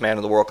Toughest Man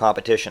in the World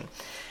competition,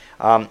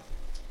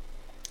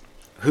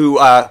 who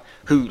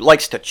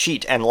likes to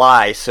cheat and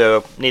lie,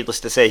 so needless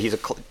to say, he's a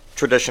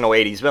traditional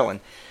 80s villain.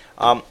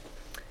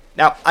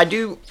 Now, I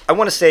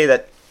want to say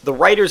that the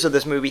writers of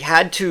this movie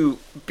had to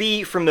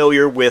be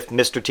familiar with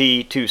Mr.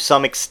 T to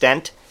some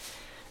extent,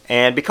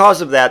 and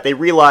because of that, they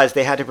realized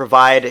they had to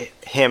provide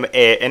him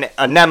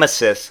a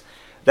nemesis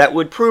that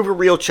would prove a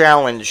real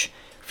challenge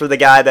for the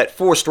guy that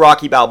forced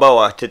Rocky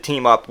Balboa to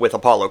team up with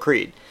Apollo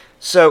Creed.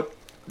 So,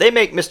 they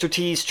make Mr.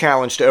 T's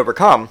challenge to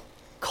overcome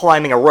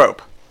climbing a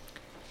rope.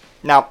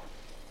 Now,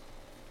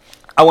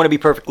 I want to be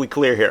perfectly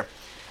clear here.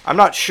 I'm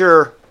not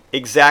sure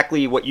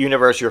exactly what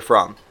universe you're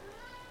from,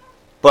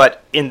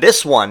 but in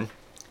this one,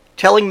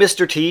 telling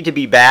Mr. T to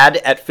be bad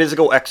at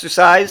physical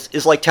exercise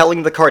is like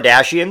telling the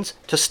Kardashians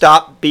to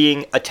stop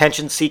being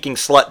attention-seeking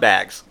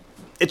slutbags.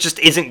 It just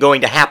isn't going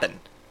to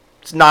happen.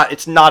 It's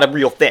not a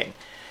real thing.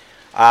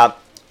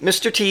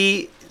 Mr.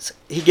 T,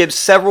 he gives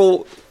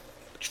several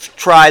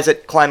tries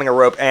at climbing a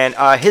rope, and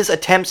his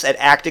attempts at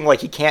acting like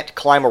he can't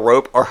climb a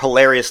rope are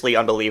hilariously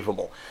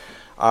unbelievable.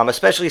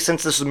 Especially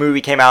since this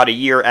movie came out a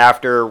year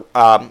after,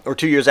 or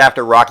 2 years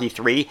after Rocky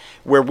 3,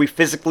 where we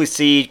physically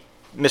see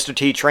Mr.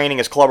 T training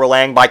as Clubber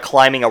Lang by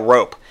climbing a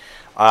rope.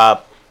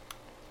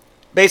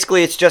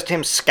 Basically, it's just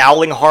him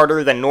scowling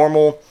harder than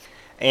normal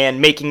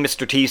and making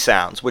Mr. T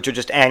sounds, which are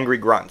just angry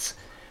grunts.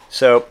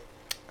 So,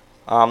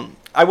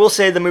 I will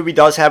say the movie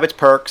does have its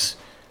perks,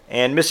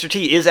 And Mr.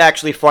 T is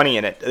actually funny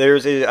in it.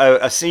 There's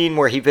a scene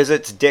where he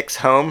visits Dick's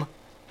home,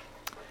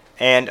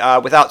 and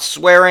without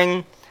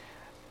swearing,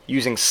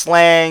 using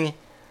slang,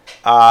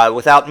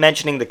 without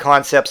mentioning the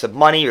concepts of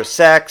money or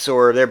sex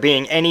or there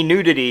being any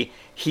nudity,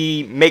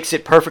 he makes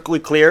it perfectly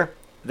clear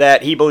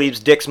that he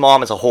believes Dick's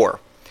mom is a whore.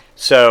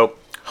 So,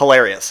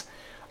 hilarious.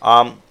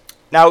 Now,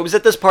 it was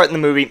at this part in the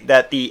movie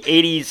that the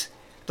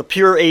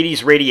pure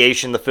 80s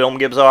radiation the film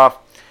gives off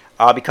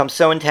becomes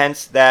so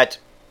intense that,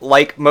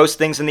 like most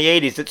things in the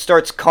 80s, it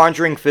starts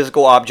conjuring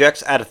physical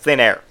objects out of thin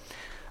air.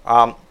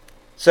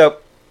 So,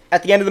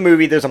 at the end of the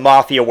movie, there's a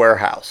mafia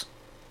warehouse.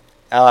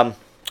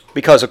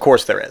 Because, of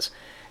course, there is.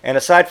 And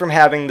aside from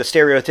having the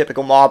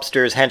stereotypical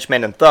mobsters,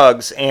 henchmen, and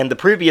thugs, and the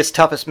previous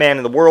Toughest Man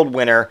in the World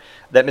winner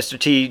that Mr.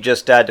 T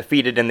just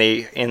defeated in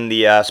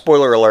the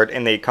spoiler alert,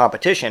 in the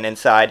competition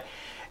inside,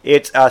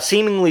 it's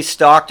seemingly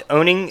stocked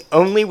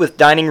only with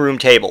dining room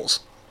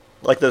tables.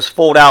 Like those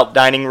fold-out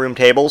dining room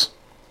tables.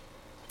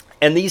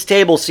 And these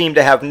tables seem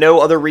to have no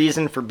other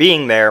reason for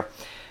being there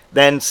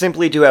than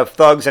simply to have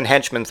thugs and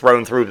henchmen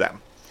thrown through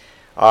them.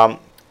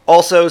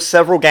 Also,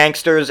 several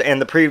gangsters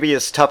and the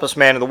previous Toughest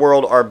Man in the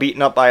World are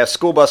beaten up by a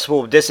school bus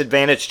full of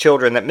disadvantaged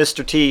children that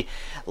Mr. T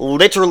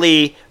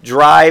literally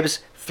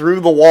drives through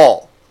the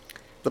wall.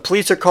 The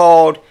police are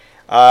called,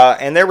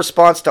 and their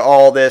response to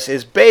all this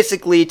is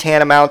basically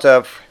tantamount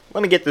of,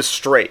 let me get this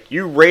straight,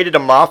 you raided a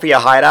mafia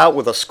hideout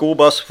with a school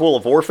bus full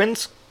of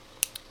orphans?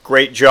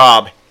 Great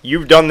job.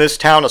 You've done this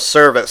town a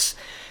service.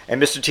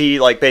 And Mr. T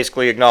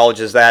basically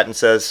acknowledges that and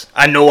says,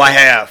 I know I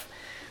have,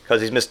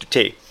 because he's Mr.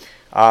 T.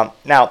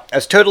 Now,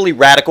 as totally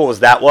radical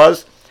as that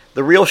was,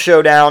 the real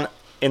showdown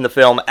in the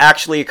film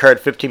actually occurred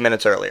 15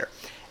 minutes earlier.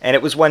 And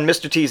it was when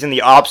Mr. T's in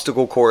the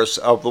obstacle course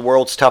of the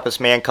World's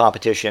Toughest Man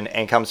competition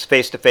and comes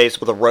face to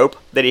face with a rope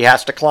that he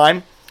has to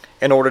climb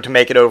in order to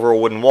make it over a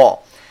wooden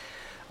wall.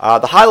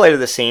 The highlight of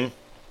the scene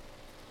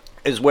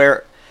is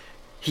where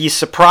he's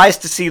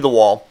surprised to see the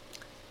wall,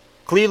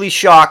 clearly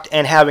shocked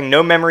and having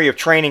no memory of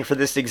training for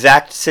this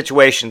exact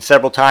situation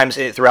several times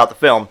throughout the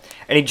film,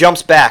 and he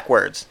jumps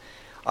backwards.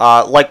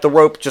 Like the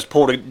rope just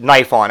pulled a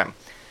knife on him.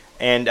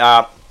 And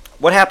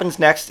what happens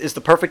next is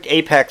the perfect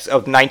apex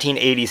of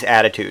 1980s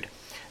attitude.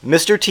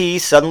 Mr. T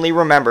suddenly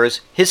remembers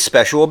his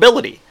special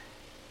ability.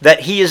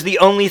 That he is the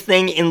only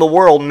thing in the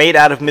world made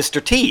out of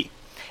Mr. T.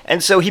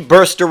 And so he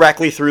bursts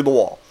directly through the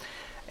wall.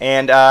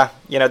 And,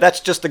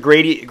 that's just the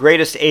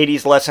greatest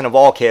 80s lesson of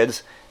all,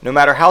 kids. No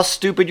matter how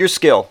stupid your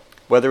skill,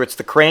 whether it's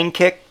the crane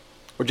kick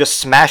or just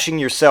smashing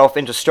yourself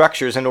into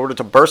structures in order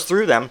to burst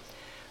through them,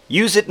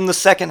 use it in the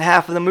second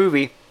half of the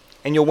movie,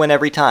 and you'll win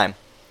every time.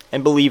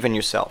 And believe in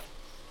yourself,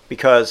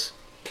 because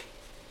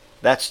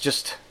that's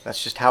just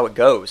how it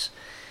goes.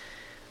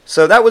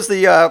 So that was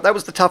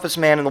the Toughest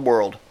Man in the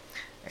World,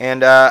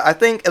 and I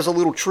think as a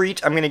little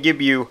treat, I'm going to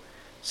give you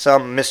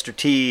some Mr.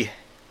 T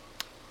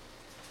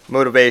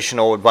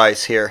motivational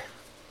advice here.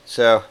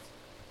 So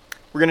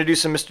we're going to do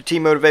some Mr. T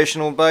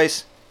motivational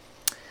advice,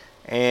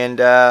 and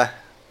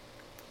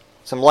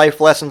some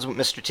life lessons with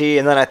Mr. T,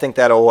 and then I think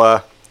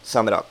that'll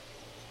sum it up.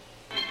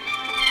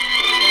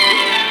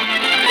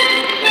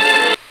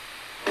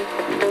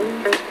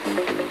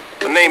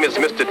 Name is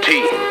Mr.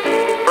 T.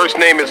 First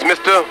name is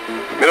Mr.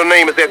 Middle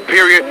name is that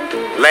period.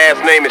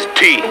 Last name is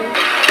T.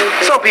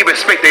 Some people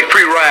expect a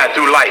free ride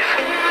through life,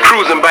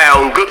 cruising by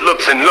on good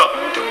looks and luck.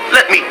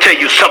 Let me tell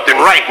you something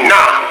right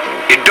now.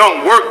 It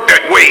don't work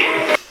that way.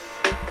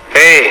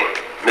 Hey,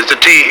 Mr.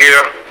 T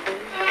here.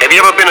 Have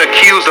you ever been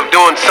accused of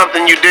doing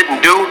something you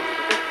didn't do?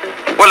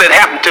 Well, it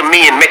happened to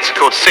me in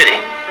Mexico City,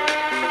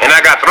 and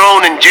I got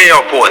thrown in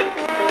jail for it.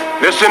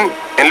 Listen,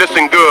 and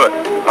listen good.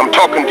 I'm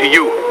talking to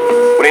you.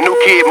 When a new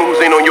kid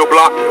moves in on your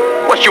block,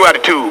 what's your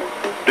attitude?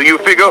 Do you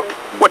figure,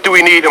 what do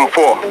we need him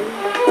for?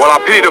 Well, I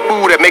pity the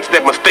fool that makes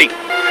that mistake.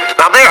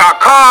 Now, there are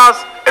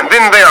cars, and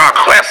then there are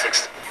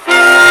classics.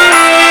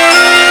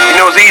 You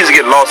know, it's easy to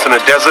get lost in the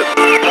desert.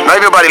 Now,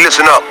 everybody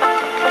listen up.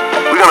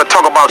 We're going to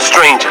talk about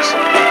strangers.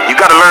 You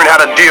got to learn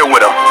how to deal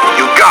with them.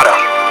 You got to.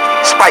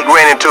 Spike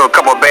ran into a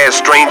couple of bad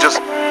strangers,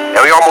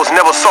 and we almost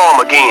never saw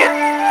them again.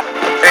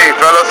 Hey,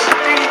 fellas,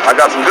 I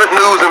got some good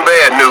news and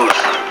bad news.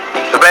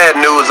 The bad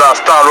news, our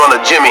star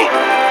runner Jimmy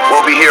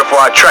won't be here for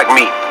our track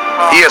meet.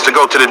 He has to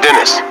go to the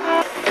dentist.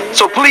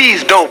 So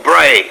please don't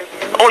brag.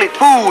 Only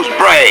fools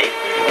brag.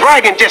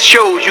 Bragging just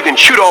shows you can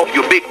shoot off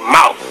your big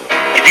mouth.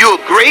 If you're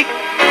great,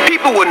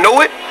 people will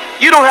know it.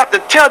 You don't have to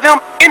tell them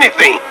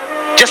anything.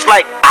 Just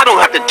like I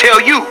don't have to tell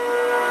you.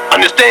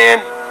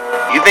 Understand?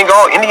 You think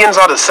all Indians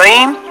are the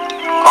same?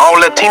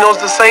 All Latinos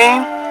the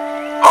same?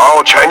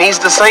 All Chinese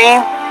the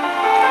same?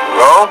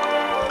 No,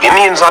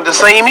 Indians aren't the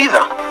same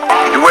either.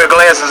 If you wear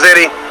glasses,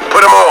 Eddie,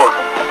 put them on.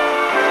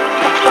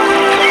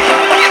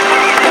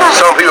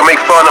 Some people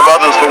make fun of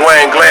others for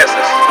wearing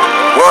glasses.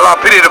 Well, I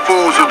pity the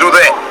fools who do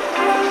that,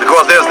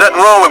 because there's nothing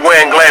wrong with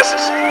wearing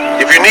glasses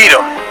if you need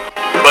them.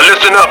 But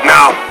listen up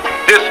now,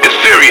 this is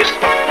serious.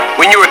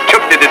 When you're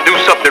tempted to do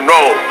something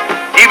wrong,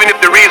 even if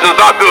the reasons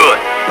are good,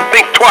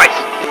 think twice.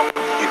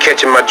 You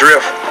catching my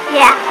drift?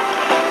 Yeah.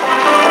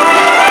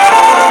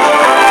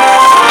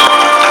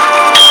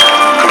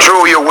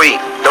 your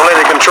weight. Don't let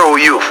it control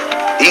you.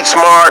 Eat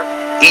smart,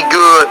 eat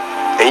good,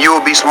 and you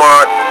will be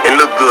smart and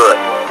look good.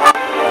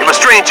 If a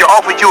stranger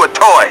offered you a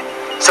toy,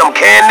 some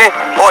candy,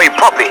 or a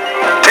puppy,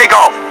 take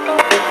off.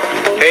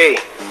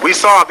 Hey, we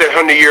solved that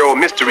 100-year-old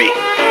mystery.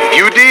 If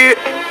you did,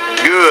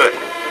 good.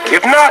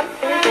 If not,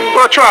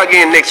 well, try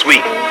again next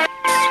week.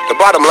 The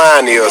bottom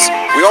line is,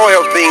 we all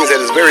have things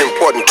that is very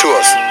important to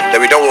us that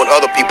we don't want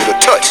other people to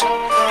touch.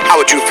 How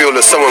would you feel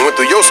if someone went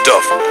through your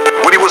stuff?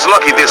 Woody was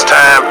lucky this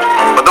time,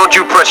 but don't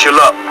you press your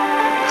luck.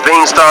 If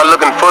things start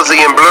looking fuzzy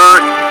and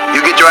blurred,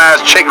 you get your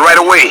eyes checked right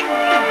away.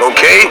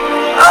 Okay?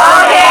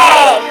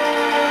 Okay.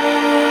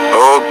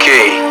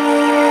 Okay.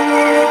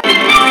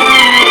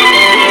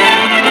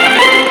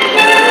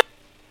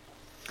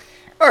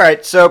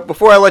 Alright, so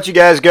before I let you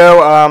guys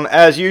go,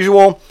 as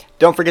usual,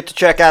 don't forget to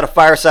check out a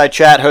fireside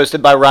chat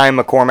hosted by Ryan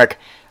McCormick.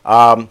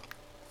 Also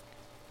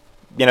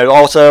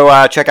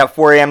check out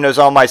 4am Knows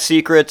All My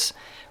Secrets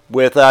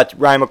with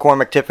Ryan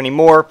McCormick, Tiffany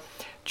Moore.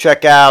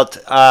 Check out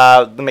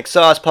the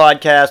McSauce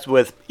podcast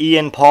with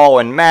Ian, Paul,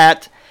 and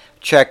Matt.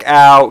 Check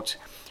out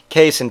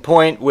Case in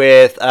Point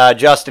with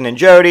Justin and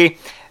Jody.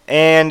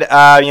 And,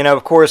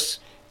 of course,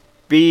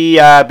 be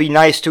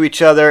nice to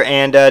each other,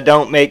 and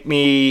don't make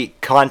me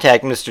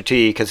contact Mr.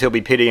 T, because he'll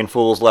be pitying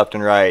fools left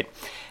and right.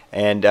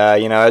 And,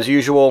 as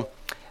usual,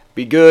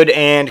 be good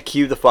and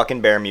cue the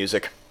fucking bear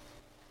music.